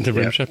shot. The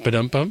rim shot,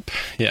 ba-dum bump.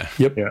 Yeah.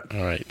 Yep. Yeah.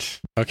 All right.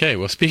 Okay.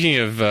 Well, speaking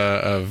of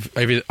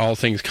all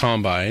things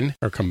combine,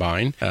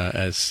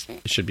 as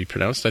it should be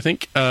pronounced, I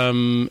think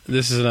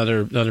this is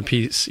another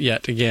piece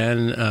yet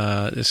again.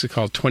 This is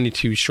called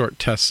 22 Short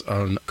Tests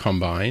on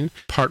Combine,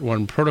 Part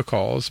 1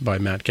 Protocols by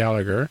Matt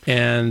Gallagher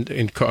and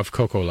of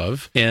Coco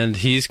Love. and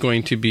he's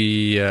going to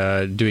be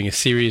doing a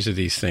series of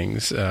these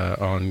things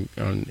on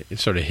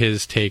sort of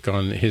his take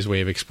on his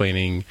way of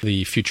explaining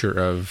the future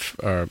of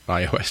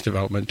iOS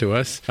development to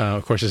us.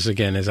 Of course, this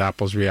again is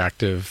Apple's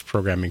reactive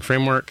programming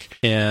framework,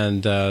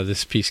 and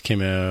this piece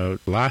came out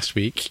last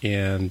week,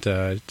 and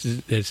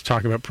it's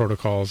talking about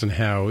protocols and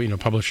how, you know,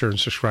 publisher and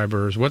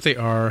subscribers, what they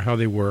are, how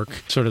they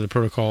work, sort of the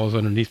protocols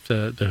underneath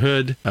the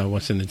hood,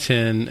 what's in the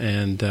tin,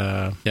 and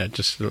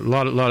just a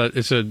lot of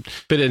it's a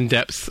bit in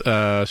depth,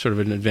 sort of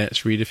an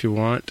advanced read if you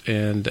want.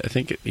 And I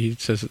think he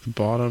says at the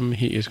bottom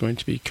he is going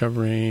to be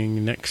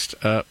covering, next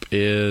up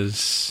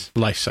is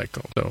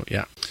lifecycle.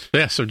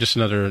 So just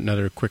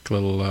another quick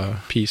little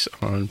piece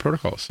on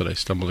protocols that I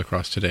stumbled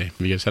across today.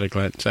 Have you guys had a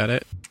glance at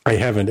it? I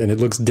haven't, and it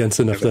looks dense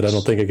enough that I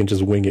don't think I can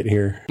just wing it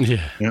here.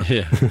 Yeah,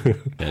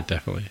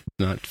 definitely.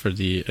 Not for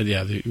the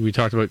we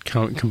talked about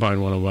Combine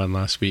 101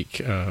 last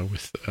week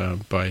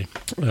by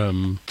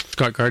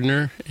Scott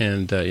Gardner,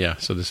 and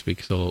so this week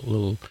is a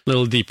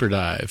little deeper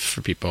dive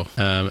for people.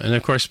 And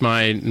of course,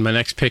 my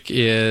next pick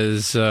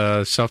is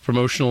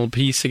self-promotional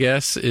piece, I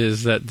guess,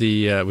 is that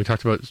we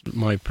talked about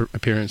my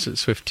appearance at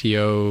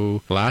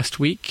SwiftTO last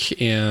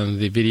week, and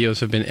the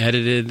videos have been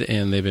edited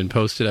and they've been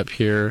posted up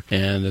here,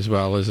 and as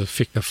well as a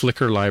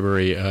Flickr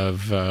library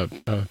of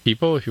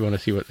people if you want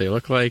to see what they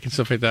look like and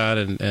stuff like that,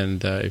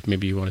 and if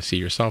maybe you want to see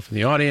yourself in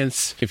the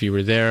audience if you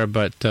were there.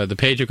 But the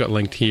page I've got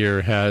linked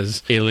here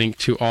has a link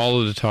to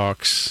all of the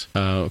talks.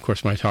 Of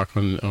course, my talk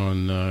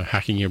on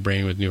hacking your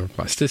brain with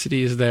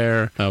neuroplasticity is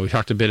there. We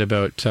talked a bit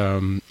about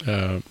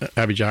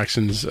Abby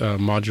Jackson's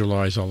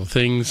modularize all the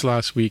things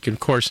last week, and of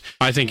course,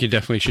 I think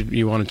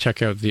you want to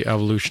check out the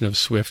Evolution of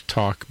Swift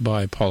talk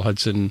by Paul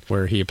Hudson,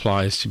 where he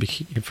applies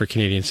for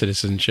Canadian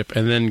citizenship,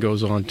 and then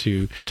goes on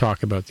to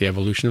talk about the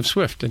evolution of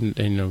Swift and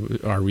you know,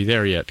 are we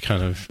there yet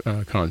kind of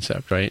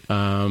concept, right?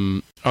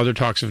 Other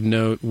talks of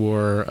note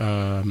were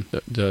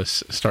the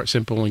start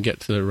simple and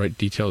get to the right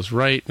details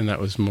right, and that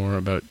was more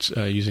about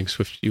using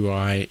Swift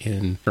UI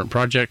in current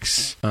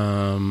projects.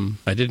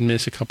 I did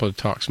miss a couple of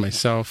talks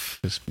myself.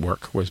 This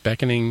work was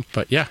beckoning,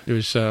 but yeah, there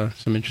was some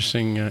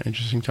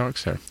interesting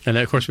talks there. And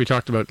of course, we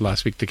talked about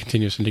last week the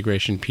continuous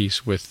integration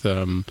piece with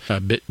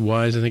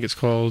Bitwise, I think it's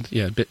called,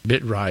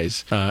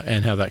 Bitrise,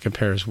 and how that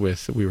compares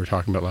with we were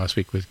talking about last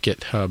week with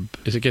GitHub.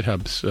 Is it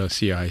GitHub's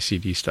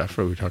CI/CD stuff?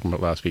 What we were talking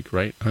about last week,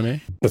 right,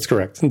 Jaime? That's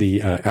correct.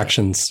 The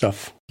action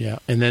stuff. Yeah,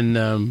 and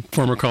then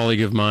former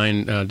colleague of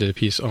mine did a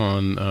piece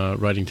on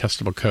writing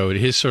testable code,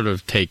 his sort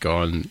of take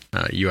on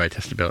UI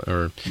testability,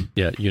 or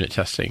unit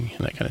testing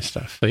and that kind of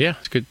stuff. So yeah,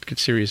 it's a good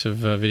series of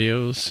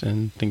videos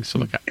and things to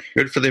look at.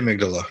 Good for the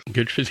amygdala.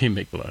 Good for the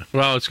amygdala.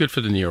 Well, it's good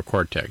for the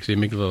neocortex. The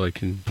amygdala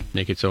can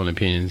make its own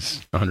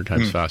opinions 100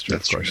 times faster,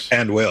 of course. True.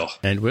 And will.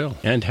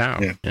 And how.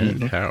 Yeah.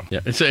 And how.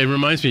 Yeah. It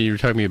reminds me, you were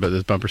talking to me about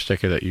this bumper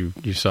sticker that you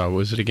saw. What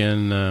was it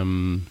again?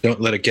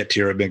 Don't let it get to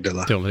your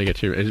amygdala. Don't let it get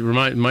to your...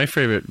 My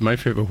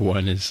favorite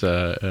one is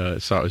I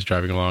was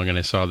driving along and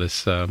I saw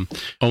this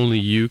only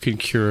you can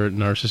cure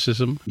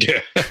narcissism.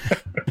 Yeah.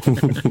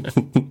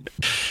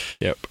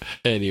 Yep.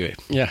 Anyway,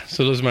 yeah,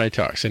 so those are my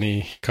talks.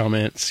 Any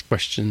comments,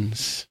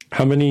 questions?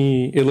 How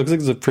many? It looks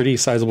like it's a pretty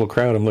sizable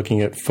crowd. I'm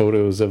looking at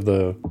photos of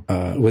the.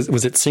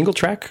 Was it single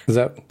track? Is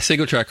that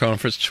single track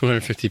conference?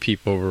 250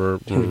 people were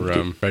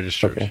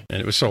registered, okay.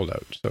 And it was sold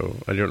out. So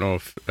I don't know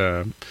if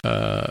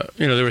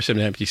there were some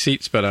empty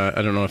seats, but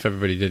I don't know if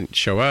everybody didn't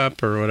show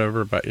up or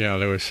whatever. But yeah,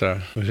 there was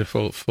a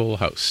full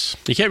house.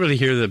 You can't really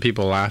hear the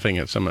people laughing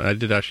at some. I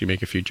did actually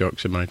make a few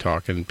jokes in my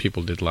talk, and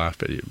people did laugh.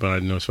 But I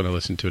noticed when I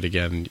listened to it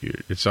again,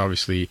 it's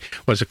obviously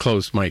a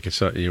closed mic.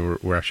 It's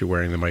we're actually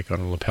wearing the mic on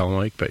a lapel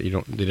mic, but they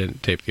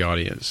didn't tape the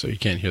audience, so you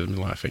can't hear them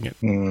laughing at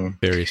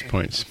various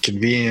points.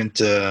 Convenient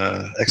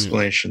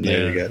explanation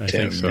there. You got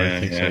Tim. I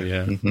think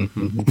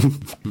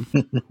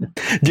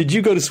so. Did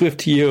you go to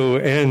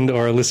SwiftTO and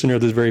are a listener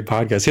of this very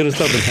podcast? Hit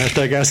us up and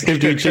hashtag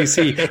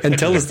AskMDJC and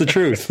tell us the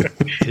truth.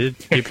 Did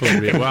people?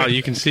 Well,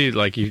 you can see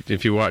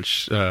if you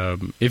watch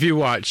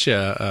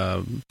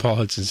Paul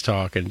Hudson's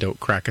talk and don't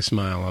crack a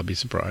smile, I'll be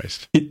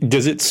surprised.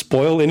 Does it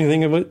spoil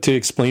anything of it to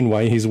explain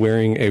why he's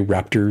wearing a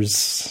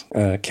Raptors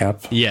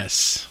cap?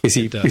 Yes. Is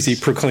he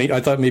proclaim?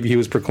 I thought maybe he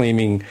was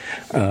proclaiming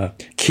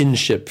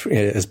kinship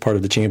as part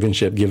of the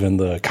championship, given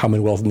the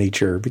Commonwealth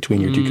nature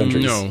between your two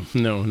countries.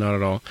 No, not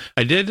at all.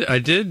 I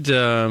did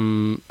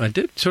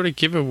sort of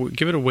give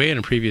it away in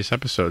a previous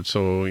episode,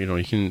 so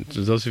you can.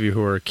 Those of you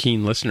who are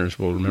keen listeners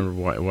will remember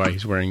why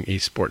he's wearing a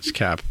sports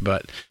cap.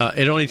 But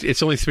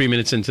it's only 3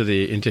 minutes into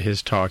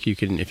his talk. You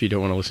can, if you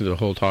don't want to listen to the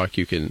whole talk,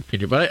 you can.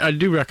 But I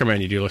do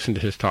recommend you do listen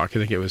to his talk. I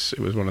think it was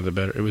one of the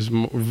better. It was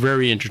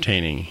very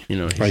entertaining.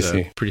 He's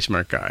a pretty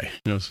smart guy.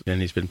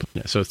 And he's been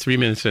so 3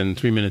 minutes in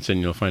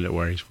you'll find out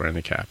where he's wearing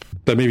the cap.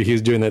 But maybe he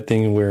was doing that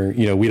thing where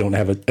we don't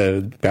have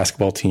a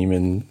basketball team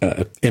and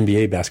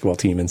NBA basketball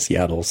team in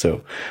Seattle,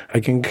 so I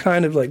can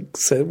kind of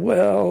say,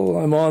 well,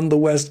 I'm on the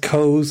West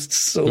Coast,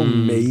 so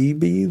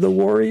maybe the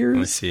Warriors.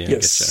 I see.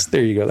 Yes,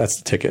 there you go. That's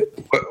the ticket.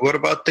 What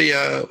about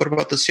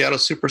the Seattle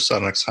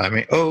SuperSonics,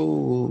 Jaime?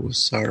 Oh,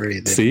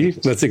 sorry. See,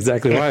 that's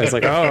exactly why. It's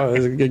like,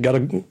 I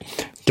gotta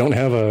don't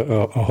have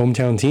a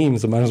hometown team,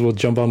 so might as well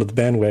jump onto the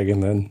bandwagon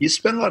then. You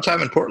spend a lot of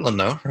time in Portland,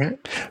 though, right?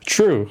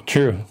 True.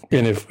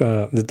 And if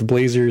the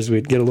Blazers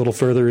would get a little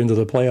further into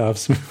the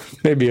playoffs,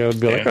 maybe I would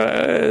be like,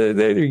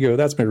 there you go.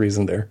 That's my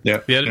reason there.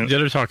 Yeah. The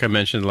other talk I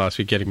mentioned last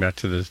week, getting back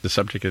to the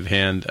subject at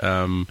hand,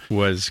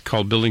 was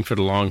called Building for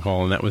the Long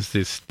Haul, and that was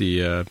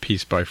the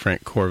piece by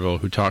Frank Corville,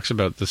 who talks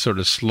about the sort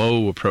of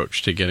slow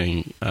approach to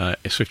getting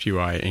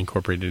SwiftUI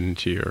incorporated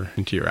into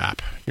your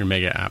app, your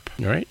mega app.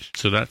 All right,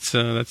 so that's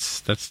the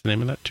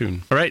name of that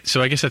tune. All right,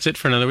 so I guess that's it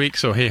for another week.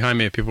 So hey,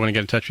 Jaime, if people want to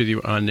get in touch with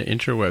you on the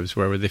interwebs,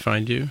 where would they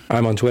find you?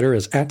 I'm on Twitter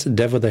as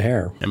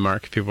 @DevWithAHair. And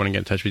Mark, if people want to get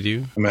in touch with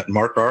you, I'm at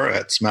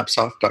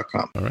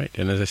markr@smapsoft.com. All right,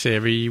 and as I say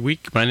every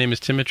week, my name is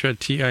Timitra,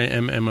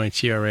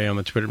 TIMMITRA on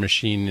the Twitter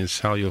machine is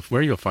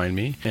where you'll find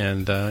me.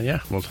 And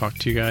we'll talk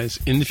to you guys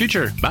in the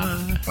future.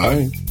 Bye.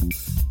 Bye.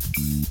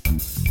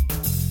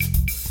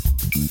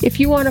 If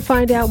you want to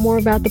find out more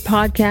about the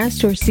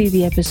podcast or see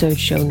the episode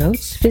show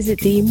notes, visit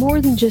the More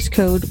Than Just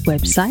Code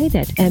website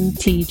at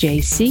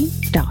mtjc.fm.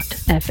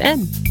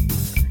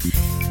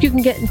 You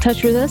can get in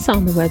touch with us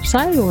on the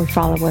website or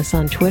follow us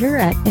on Twitter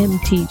at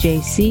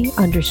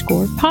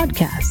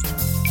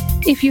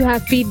mtjc_podcast. If you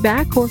have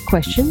feedback or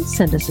questions,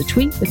 send us a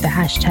tweet with the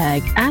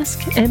hashtag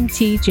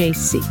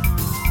AskMTJC.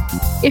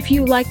 If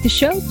you like the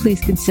show,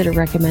 please consider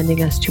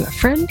recommending us to a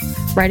friend,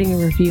 writing a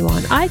review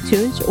on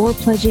iTunes, or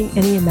pledging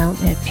any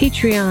amount at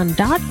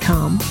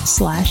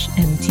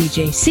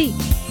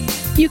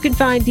patreon.com/mtjc. You can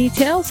find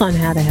details on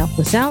how to help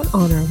us out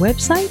on our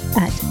website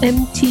at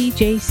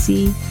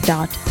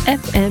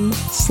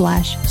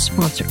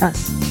mtjc.fm/sponsor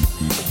us.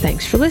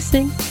 Thanks for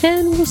listening,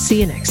 and we'll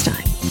see you next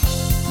time.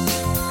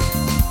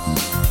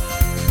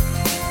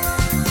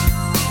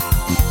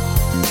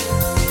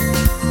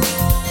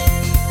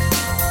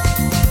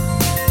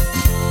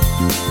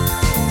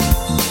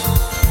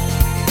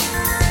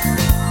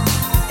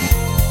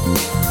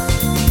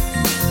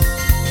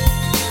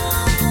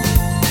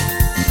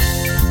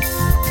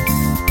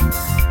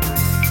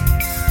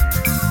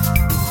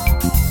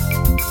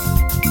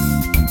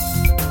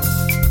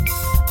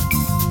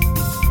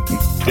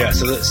 Yeah,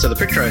 so the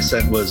picture I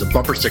sent was a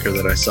bumper sticker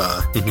that I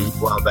saw a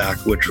while back,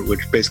 which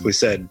basically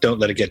said, "Don't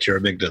let it get to your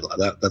amygdala."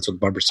 That's what the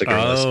bumper sticker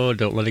was. Oh,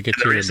 don't let it get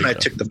to your amygdala. The reason I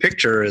took the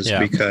picture is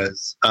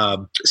because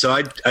so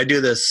I do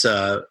this.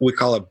 We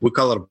call it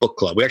a book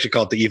club. We actually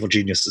call it the Evil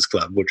Geniuses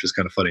Club, which is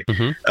kind of funny.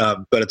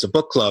 But it's a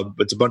book club.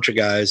 It's a bunch of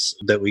guys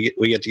that we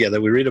get together.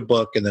 We read a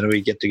book, and then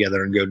we get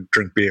together and go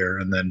drink beer,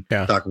 and then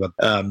talk about.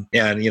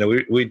 And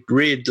we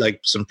read like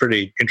some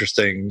pretty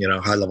interesting,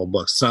 high level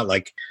books. It's not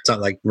like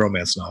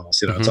romance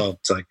novels.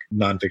 It's like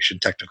nonfiction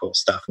technical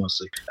stuff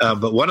mostly.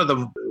 But one of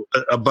them,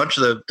 a bunch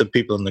of the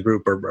people in the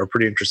group are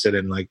pretty interested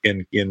in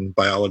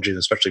biology and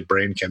especially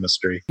brain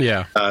chemistry.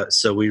 Yeah.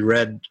 So we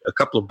read a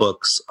couple of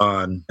books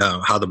on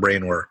how the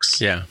brain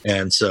works. Yeah.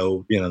 And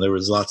so, there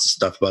was lots of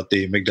stuff about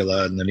the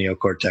amygdala and the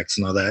neocortex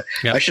and all that.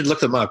 Yeah. I should look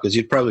them up because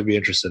you'd probably be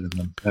interested in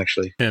them,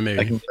 actually. Yeah, maybe.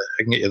 I can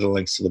get you the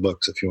links to the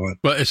books if you want.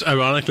 Well, it's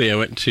ironically, I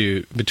went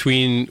to,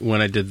 between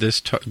when I did this,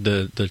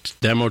 the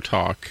demo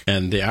talk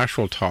and the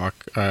actual talk,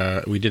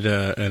 we did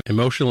an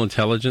emotional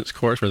intelligence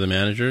course for the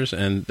managers,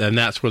 and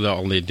that's where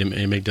all the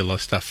amygdala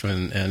stuff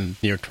and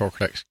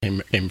neocortex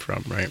came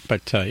from, right?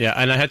 But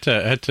and I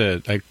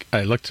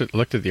looked at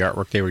the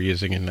artwork they were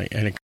using,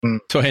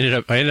 so I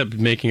ended up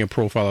making a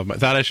profile of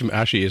that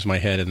actually is my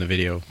head in the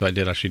video. So I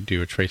did actually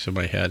do a trace of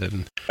my head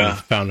and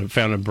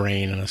found a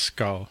brain and a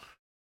skull.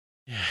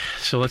 Yeah.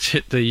 So let's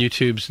hit the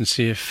YouTubes and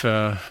see if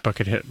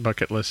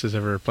Bucket List has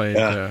ever played.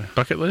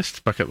 Bucket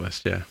List,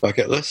 yeah.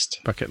 Bucket List.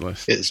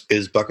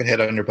 Is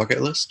Buckethead on your bucket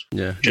list?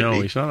 Yeah.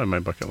 No, he's not on my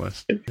bucket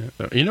list. Yeah.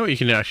 So, you know what you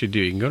can actually do?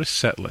 You can go to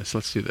Setlist.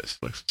 Let's do this.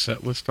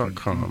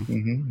 Setlist.com.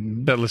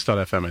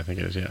 Setlist.fm, I think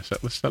it is. Yeah.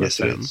 Setlist.fm. Yes,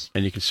 it is.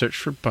 And you can search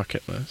for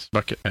Bucket List.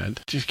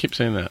 Buckethead. Just keep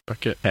saying that.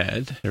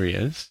 Buckethead. There he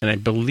is. And I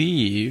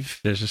believe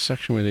there's a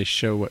section where they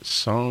show what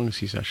songs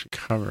he's actually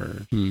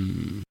covered.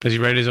 Does he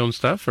write his own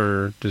stuff,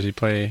 or does he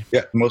play?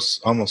 Yeah,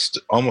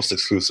 almost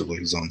exclusively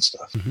his own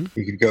stuff.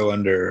 You could go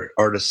under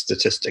artist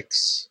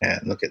statistics and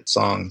look at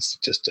song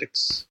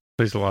statistics.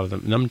 Plays a lot of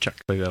them.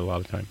 Nunchuck plays that a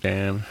lot of time.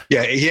 Damn.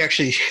 Yeah, he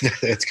actually,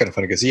 it's kind of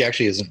funny because he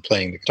actually isn't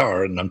playing the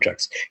guitar and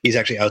nunchucks. He's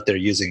actually out there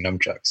using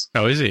nunchucks.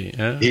 Oh, is he?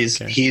 Yeah,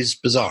 he's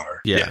bizarre.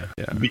 Yeah.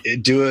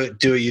 Do a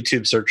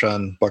YouTube search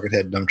on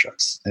Buckethead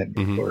nunchucks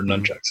or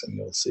nunchucks, and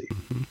you'll see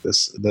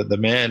the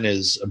man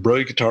is a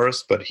brilliant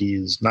guitarist, but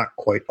he's not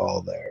quite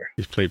all there.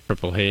 He's played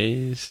Purple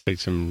Haze, played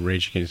some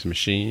Rage Against the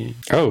Machine.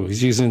 Oh,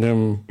 he's using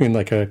them in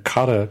like a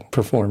kata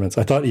performance.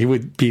 I thought he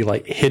would be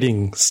like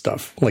hitting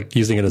stuff, like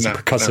using it as a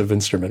percussive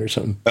instrument or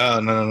something. Oh,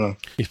 no.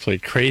 He's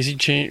played Crazy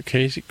Train.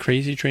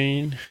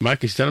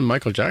 He's done a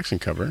Michael Jackson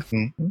cover.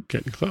 Mm-hmm.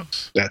 Getting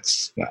close.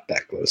 That's not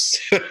that close.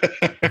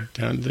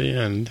 Down to the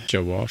end.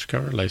 Joe Walsh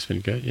cover. Life's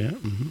Been Good. Yeah.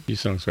 Mm-hmm. These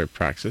songs were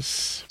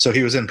Praxis. So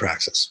he was in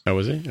Praxis. Oh,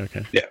 was he?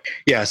 Okay.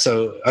 Yeah.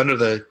 So under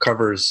the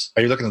covers,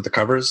 are you looking at the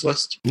covers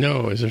list?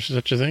 No, is there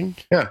such a thing?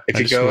 Yeah. If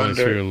you go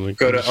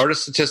go to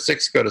artist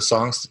statistics, go to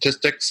song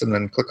statistics, and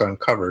then click on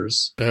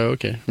covers. Oh,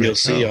 okay. You'll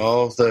see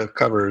all of the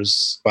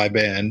covers by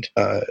band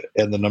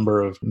and the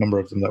number of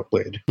them that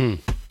played.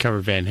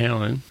 Covered Van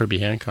Halen, Herbie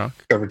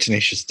Hancock. Covered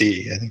Tenacious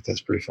D. I think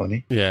that's pretty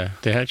funny. Yeah.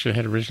 They actually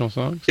had original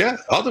songs? Yeah.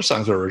 All their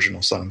songs were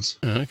original songs.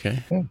 Oh,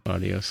 okay. Yeah.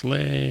 Audio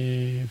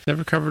Slave.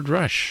 Never covered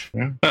Rush.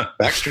 Yeah.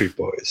 Backstreet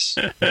Boys.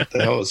 What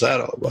the hell was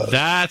that all about?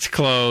 That's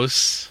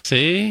close.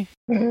 See?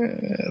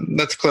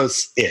 That's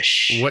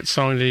close-ish. What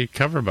song did he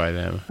cover by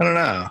them? I don't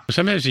know.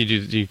 Sometimes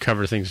you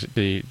cover things,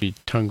 the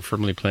tongue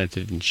firmly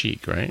planted in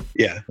cheek, right?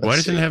 Yeah. Why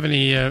doesn't it have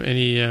any,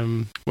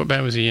 what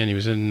band was he in? He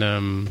was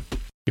in,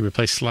 he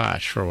replaced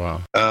Slash for a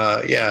while.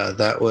 Yeah,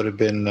 that would have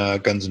been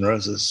Guns N'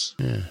 Roses.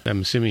 Yeah.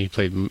 I'm assuming he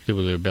played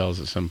Tubular Bells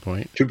at some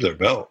point. Tubular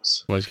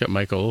Bells? Well, he's got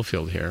Michael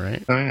Oldfield here,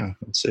 right? Oh, yeah.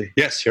 Let's see.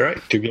 Yes, you're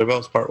right. Tubular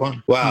Bells Part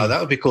 1. Wow, that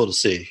would be cool to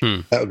see.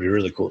 That would be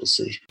really cool to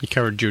see. He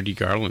covered Judy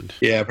Garland.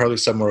 Yeah, probably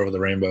Somewhere Over the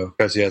Rainbow,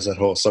 because he has that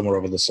whole Somewhere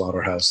Over the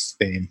Slaughterhouse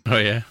theme. Oh,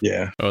 yeah?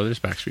 Yeah. Oh, there's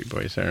Backstreet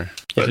Boys there.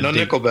 But no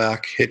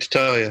Nickelback, hate to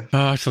tell you.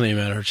 Oh, it's only a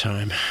matter of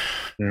time.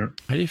 Yeah.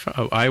 How do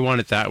you I Want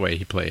It That Way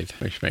he played,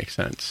 which makes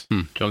sense.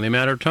 It's only a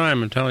matter of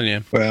time, I'm telling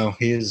you. Well,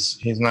 he's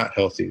not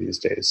healthy these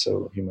days,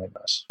 so he might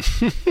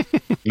not.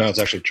 No, it's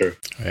actually true.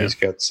 Oh, yeah? He's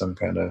got some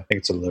kind of, I think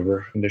it's a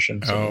liver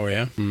condition. So, oh,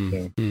 yeah?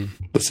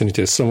 Listening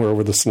to Somewhere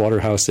Over the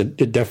Slaughterhouse,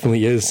 it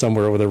definitely is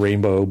Somewhere Over the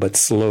Rainbow, but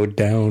slowed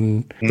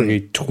down,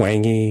 very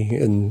twangy,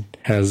 and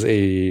has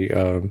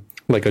a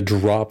like a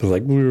drop,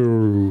 like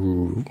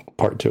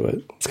part to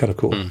it. It's kind of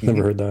cool.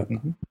 Never heard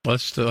that.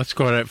 Let's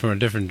go at it from a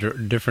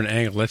different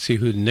angle. Let's see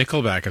who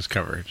Nickelback has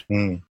covered.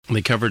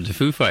 They covered the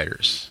Foo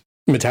Fighters.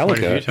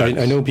 Metallica.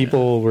 I know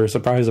people were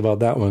surprised about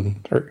that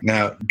one.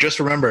 Now, just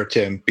remember,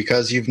 Tim,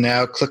 because you've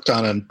now clicked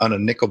on a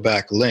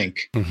Nickelback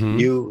link,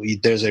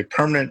 there's a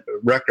permanent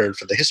record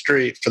for the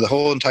history, for the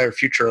whole entire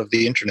future of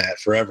the internet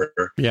forever.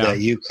 Yeah. That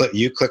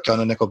you clicked on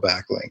a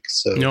Nickelback link.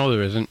 So no,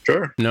 there isn't.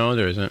 Sure. No,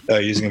 there isn't.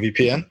 Using a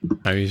VPN?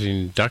 I'm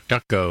using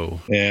DuckDuckGo.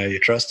 Yeah, you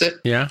trust it?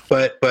 Yeah.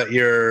 But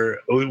were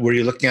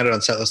you looking at it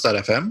on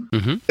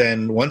setlist.fm?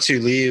 Then once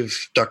you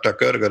leave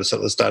DuckDuckGo to go to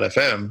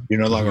setlist.fm,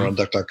 you're no longer on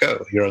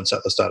DuckDuckGo. You're on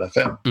setlist.fm.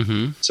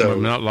 So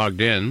I'm not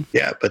logged in.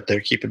 Yeah, but they're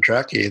keeping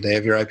track of you. They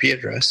have your IP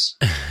address.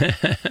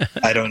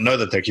 I don't know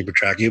that they're keeping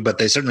track of you, but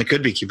they certainly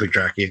could be keeping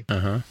track of you.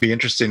 Be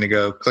interesting to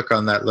go click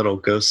on that little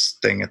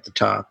ghost thing at the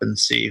top and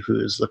see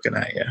who's looking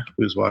at you,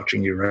 who's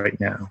watching you right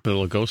now. The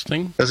little ghost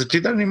thing? Does it do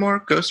that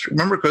anymore?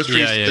 Remember Ghost Tree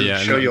used to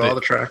show you all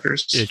the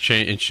trackers? It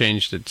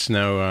changed. It's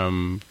now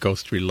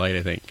Ghost Tree Lite,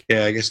 I think.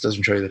 Yeah, I guess it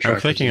doesn't show you the trackers.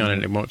 I'm clicking on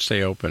it. It won't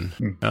stay open.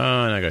 Oh,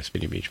 and I got a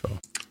Speedy Beach Bowl.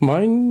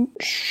 Mine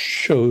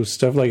shows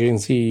stuff like I can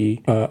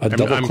see a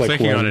double click. I'm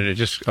clicking on it. It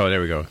just, oh,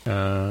 there we go.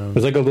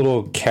 There's like a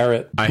little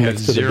carrot. I have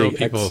 0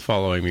 people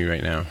following me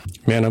right now.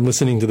 Man, I'm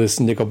listening to this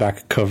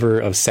Nickelback cover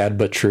of Sad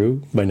But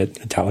True by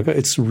Metallica.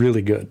 It's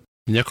really good.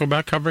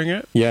 Nickelback covering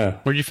it? Yeah.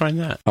 Where'd you find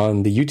that?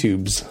 On the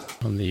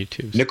YouTubes. On the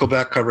YouTubes.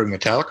 Nickelback covering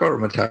Metallica or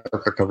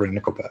Metallica covering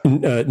Nickelback?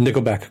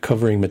 Nickelback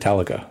covering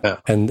Metallica. Yeah.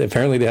 And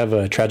apparently they have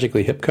a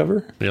Tragically Hip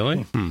cover.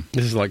 Really?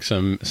 This is like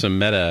some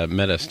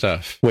meta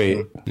stuff.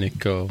 Wait.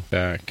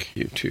 Nickelback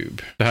YouTube.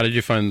 So how did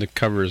you find the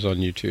covers on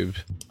YouTube?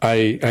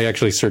 I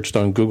actually searched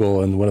on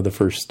Google, and one of the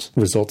first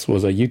results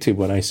was a YouTube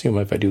one. I assume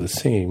if I do the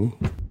same,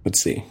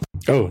 let's see.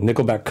 Oh,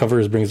 Nickelback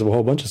covers brings up a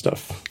whole bunch of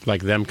stuff.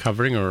 Like them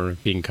covering or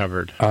being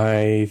covered?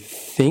 I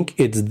think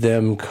it's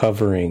them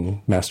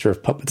covering Master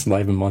of Puppets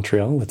live in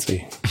Montreal. Let's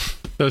see.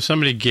 So if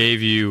somebody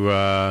gave you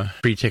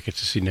free tickets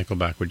to see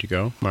Nickelback, would you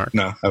go, Mark?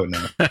 No, I would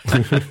not.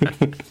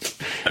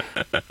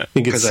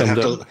 Because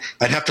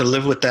I'd have to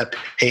live with that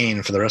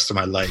pain for the rest of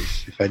my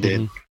life if I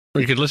did. Or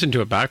you could listen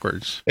to it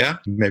backwards. Yeah,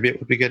 maybe it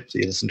would be good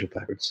to listen to it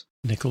backwards.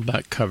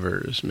 Nickelback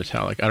covers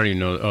Metallic. I don't even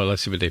know. Oh,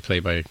 let's see what they play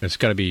by. It's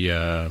got to be,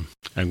 I'm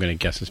going to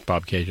guess it's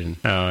Bob Cajun.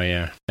 Oh,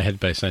 yeah. Ahead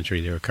by a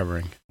Century they were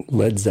covering.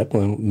 Led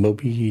Zeppelin,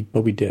 Moby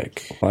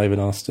Dick, live in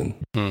Austin.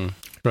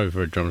 Probably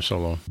for a drum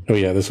solo. Oh,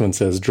 yeah. This one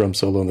says drum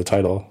solo in the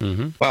title.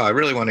 Wow, I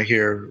really want to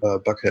hear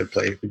Buckethead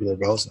play Tubular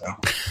Bells now.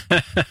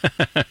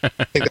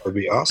 I think that would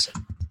be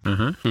awesome.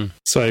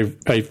 So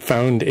I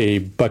found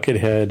a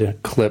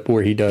Buckethead clip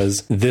where he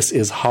does This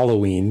Is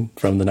Halloween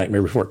from The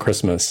Nightmare Before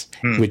Christmas,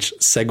 which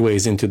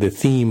segues into the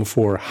theme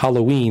for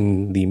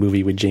Halloween, the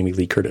movie with Jamie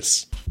Lee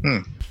Curtis.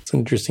 It's an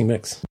interesting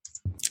mix.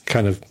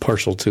 Kind of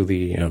partial to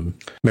the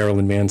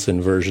Marilyn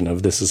Manson version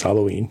of This Is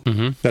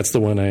Halloween. That's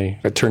the one I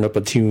turn up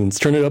a tunes,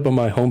 turn it up on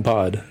my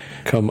HomePod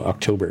come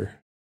October.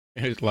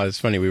 It's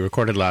funny. We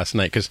recorded last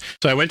night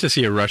so I went to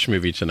see a Rush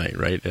movie tonight,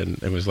 right?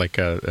 And it was like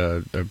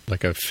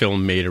a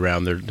film made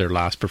around their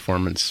last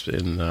performance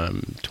in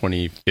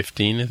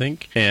 2015, I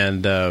think.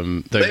 And are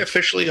they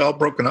officially all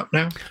broken up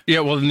now?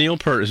 Yeah, well, Neil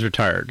Peart is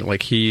retired.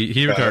 Like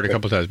he retired a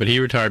couple of times, but he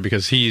retired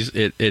because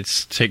it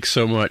takes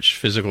so much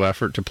physical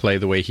effort to play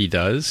the way he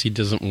does. He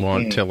doesn't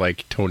want to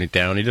like tone it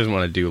down. He doesn't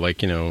want to do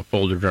like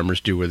older drummers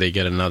do, where they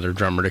get another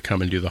drummer to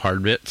come and do the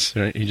hard bits.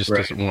 Right? He just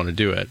doesn't want to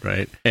do it,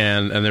 right?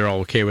 And they're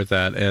all okay with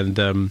that. And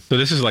so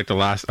this is like the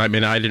last. I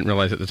mean, I didn't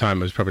realize at the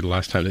time it was probably the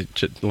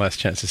last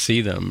chance to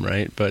see them,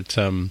 right? But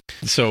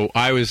so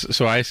I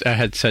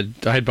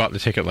had bought the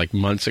ticket like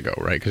months ago,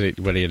 right? Because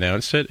when he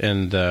announced it,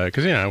 and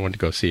because I wanted to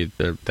go see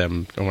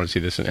them. I want to see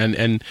this,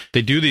 and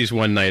they do these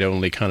one night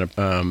only kind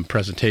of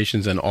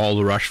presentations, and all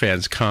the Rush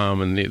fans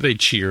come and they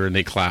cheer and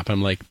they clap.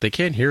 I'm like, they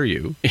can't hear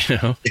you,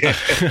 and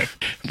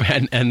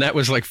that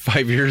was like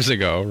 5 years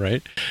ago,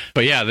 right?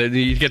 But yeah,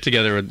 you get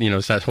together with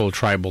it's that whole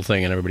tribal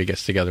thing, and everybody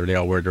gets together. They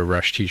all wear their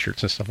Rush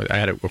T-shirts and stuff like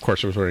that. Of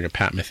course, I was wearing a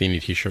Pat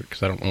Metheny T-shirt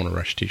because I don't own a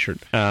Rush T-shirt,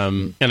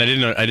 and I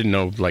didn't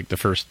know like the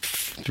first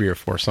 3 or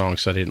 4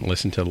 songs, so I didn't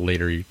listen to the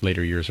later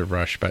years of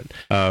Rush. But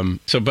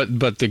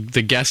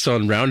the guest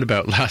on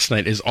Roundabout last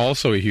night is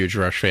also a huge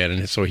Rush fan,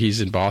 and so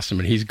he's in Boston,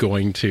 but he's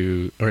going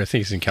to, or I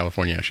think he's in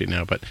California actually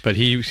now, but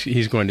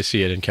he's going to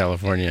see it in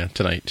California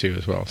tonight too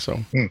as well.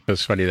 So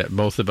it's funny that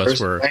both of us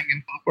were playing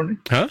in California.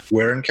 Huh?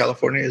 Where in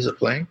California is it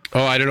playing?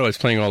 Oh, I don't know. It's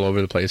playing all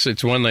over the place.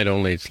 It's one night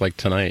only. It's like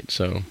tonight,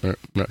 so I'm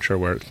not sure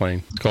where it's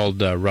playing. It's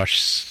called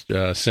Rush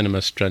Cinema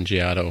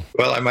Strangiato.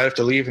 Well, I might have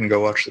to leave and go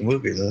watch the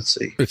movie. Let's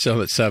see. It's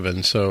on at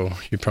 7, so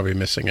you're probably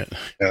missing it.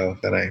 Oh,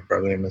 then I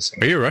probably am missing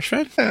it. Are you a Rush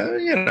fan?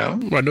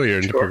 Well, I know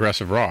you're into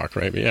progressive rock,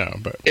 right?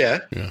 But yeah.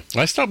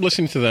 I stopped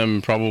listening to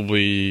them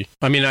probably.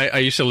 I mean, I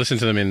used to listen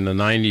to them in the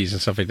 90s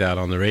and stuff like that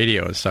on the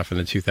radio and stuff in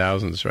the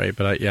 2000s, right?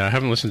 But I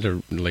haven't listened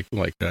to like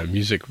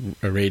music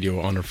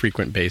radio on a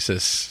frequent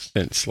basis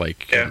since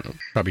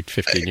probably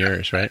 15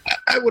 years, right?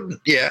 I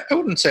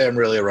wouldn't say I'm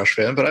really a Rush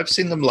fan, but I've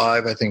seen them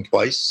live, I think,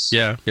 twice.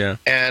 Yeah.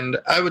 And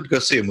I would go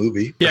see a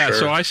movie. Yeah, sure.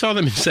 So I saw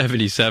them in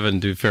 77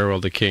 do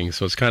Farewell to King,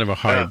 so it's kind of a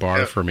high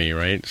bar for me,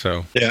 right?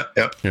 So yeah.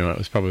 It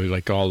was probably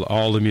like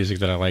all the music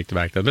that I liked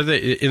back then. But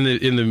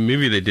in the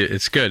movie they did,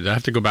 it's good. I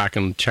have to go back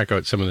and check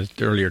out some of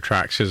the earlier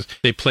tracks because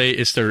they play.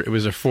 It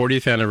was their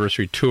 40th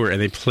anniversary tour,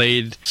 and they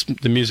played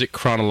the music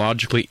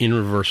chronologically in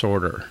reverse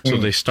order. So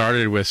they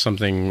started with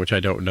something which I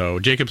don't know.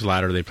 Jacob's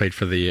Ladder they played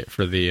for the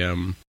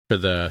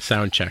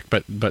sound check,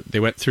 but they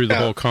went through the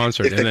whole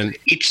concert, if and then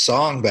each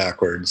song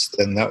backwards,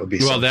 then that would be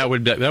something.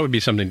 that would be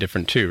something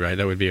different too, right?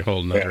 That would be a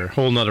whole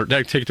nother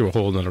that take it to a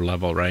whole nother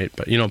level, right?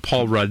 But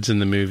Paul Rudd's in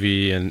the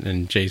movie,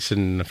 and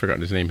Jason, I've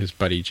forgotten his name, his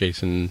buddy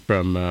Jason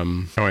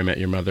from How I Met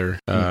Your Mother,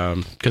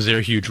 because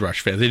they're huge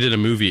Rush fans. They did a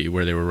movie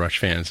where they were Rush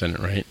fans in it,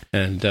 right?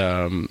 And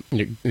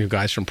you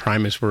guys from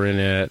Primus were in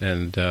it,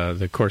 and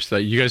of course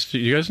you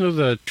guys know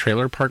the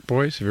Trailer Park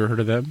Boys? Have you ever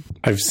heard of them?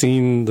 I've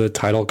seen the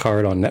title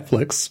card on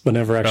Netflix, but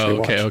never actually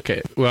watched.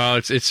 Okay. Well,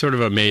 it's sort of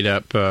a made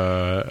up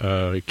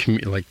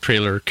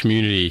trailer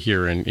community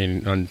here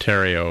in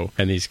Ontario,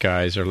 and these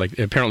guys are like,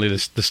 apparently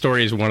the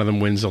story is one of them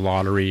wins the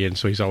lottery, and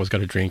so he's always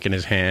got a drink in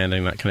his hand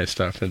and that kind of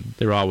stuff, and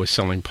they're always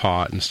selling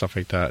pot and stuff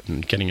like that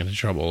and getting into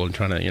trouble and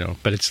trying to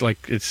but it's like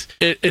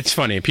it's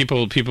funny.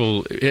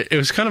 People it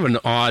was kind of an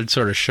odd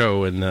sort of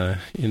show in the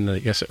I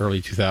guess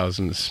early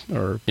 2000s,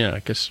 or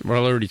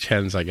early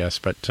 10s, I guess,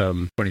 but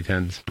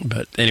 2010s.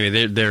 But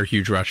anyway, they're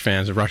huge Rush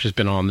fans. Rush has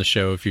been on the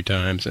show a few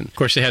times, and of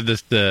course they had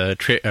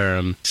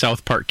the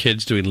South Park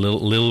kids doing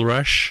Lil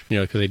Rush,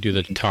 because they do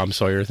the Tom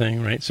Sawyer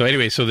thing, right? So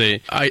anyway,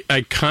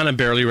 I kind of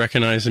barely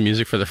recognized the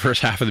music for the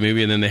first half of the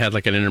movie, and then they had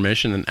like an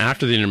intermission, and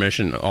after the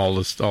intermission, all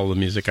the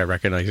music I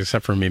recognized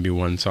except for maybe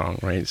one song,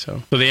 right?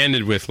 So they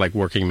ended with like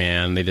Working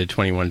Man, they did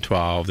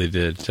 2112, they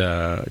did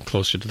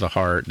Closer to the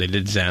Heart, they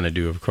did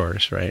Xanadu, of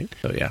course, right?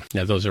 So yeah,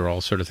 those are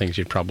all sort of things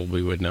you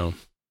probably would know.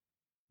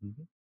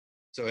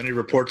 So any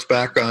reports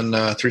back on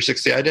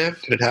 360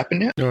 IDEV? Did it happen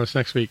yet? No, it's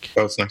next week.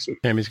 Oh, it's next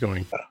week. Tammy's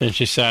going. And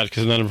she's sad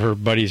because none of her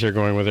buddies are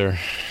going with her.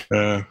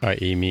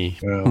 I.e. me.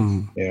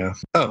 Yeah.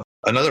 Oh,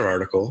 another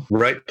article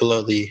right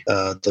below the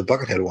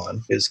Buckethead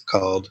one is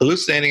called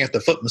 "Hallucinating at the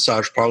Foot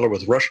Massage Parlor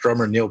with Rush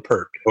drummer Neil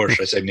Peart." Or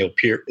should I say Neil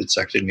Peart? It's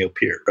actually Neil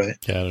Peart, right?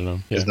 Yeah, I don't know.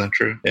 Yeah. Isn't that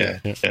true? Yeah.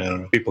 I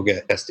don't know. People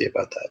get testy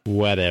about that.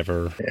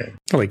 Whatever. Yeah.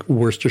 Like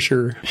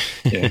Worcestershire.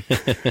 Yeah.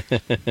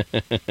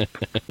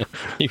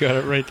 You got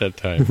it right that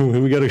time.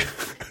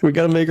 we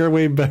gotta make our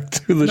way back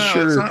to the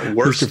shire. It's not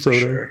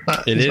Worcestershire.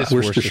 It is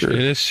Worcestershire. It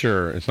is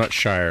sure. It's not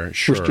Shire.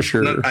 Sure.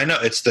 Worcestershire. No, I know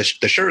it's the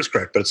shire is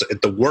correct, but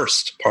the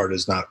worst part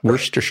is not correct.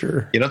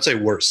 Worcestershire. You don't say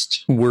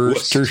worst.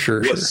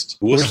 Worcestershire.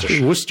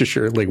 Worcestershire.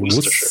 Worcestershire. Like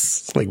Worcestershire.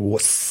 wuss. Like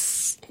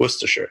wuss.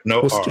 Worcestershire.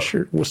 No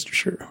Worcestershire.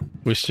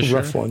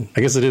 Rough one.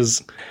 I guess it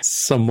is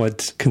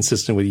somewhat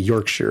consistent with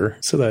Yorkshire,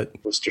 so that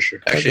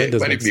Worcestershire. Actually, it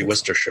might even be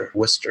Worcestershire,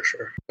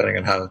 depending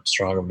on how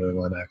strong a New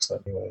England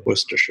accent. Anyway,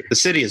 Worcestershire. The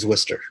city is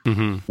Worcester,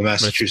 the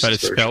Massachusetts but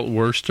it's version. spelled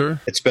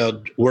Worcester? It's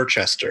spelled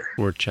Worcester.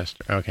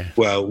 Worcester, okay.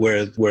 Well,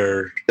 where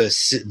the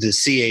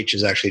CH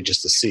is actually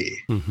just a C,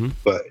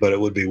 but it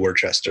would be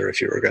Worcester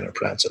if you were going to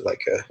pronounce it like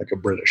a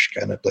British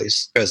kind of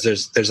place. Because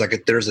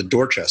there's a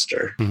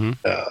Dorchester,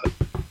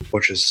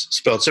 which is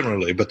spelled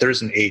similarly, but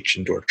there's an H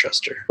in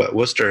Dorchester. But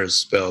Worcester is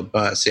spelled.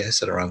 See, I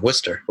said it wrong.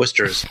 Worcester.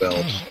 Worcester is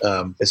spelled.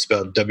 It's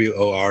spelled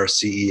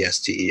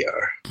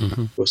WORCESTER.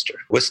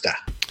 Worcester.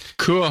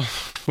 Cool.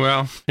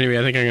 Well, anyway,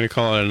 I think I'm going to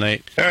call it a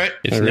night. All right.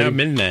 It's now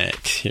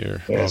midnight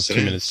here. Yeah, well, 2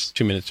 minutes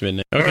to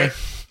midnight. Okay. All right.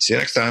 See you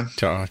next time.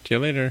 Talk to you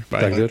later.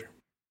 Bye. Talk later.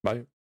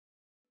 Bye.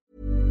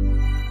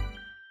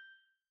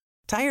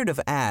 Tired of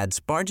ads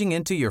barging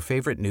into your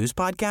favorite news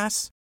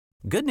podcasts?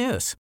 Good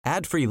news.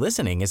 Ad-free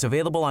listening is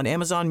available on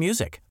Amazon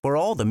Music for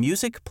all the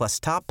music plus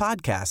top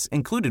podcasts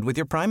included with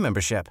your Prime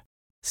membership.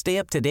 Stay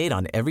up to date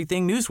on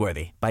everything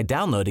newsworthy by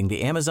downloading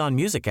the Amazon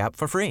Music app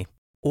for free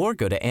or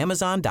go to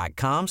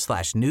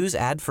amazon.com/news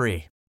ad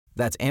free.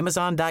 That's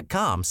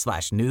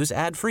amazon.com/news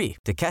ad free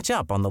to catch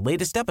up on the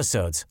latest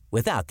episodes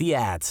without the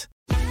ads.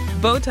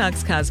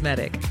 Botox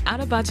Cosmetic,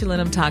 out of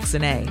botulinum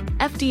toxin A,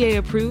 FDA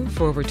approved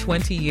for over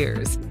 20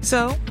 years.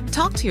 So,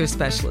 talk to your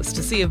specialist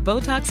to see if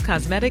Botox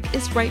Cosmetic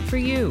is right for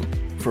you.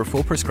 For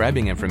full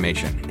prescribing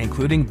information,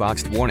 including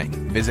boxed warning,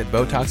 visit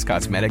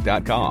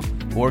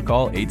BotoxCosmetic.com or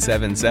call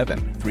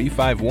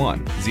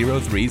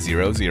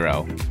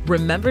 877-351-0300.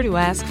 Remember to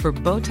ask for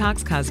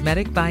Botox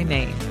Cosmetic by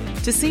name.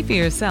 To see for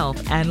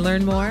yourself and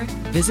learn more,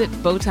 visit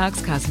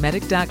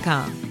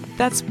BotoxCosmetic.com.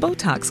 That's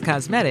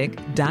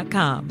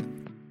BotoxCosmetic.com.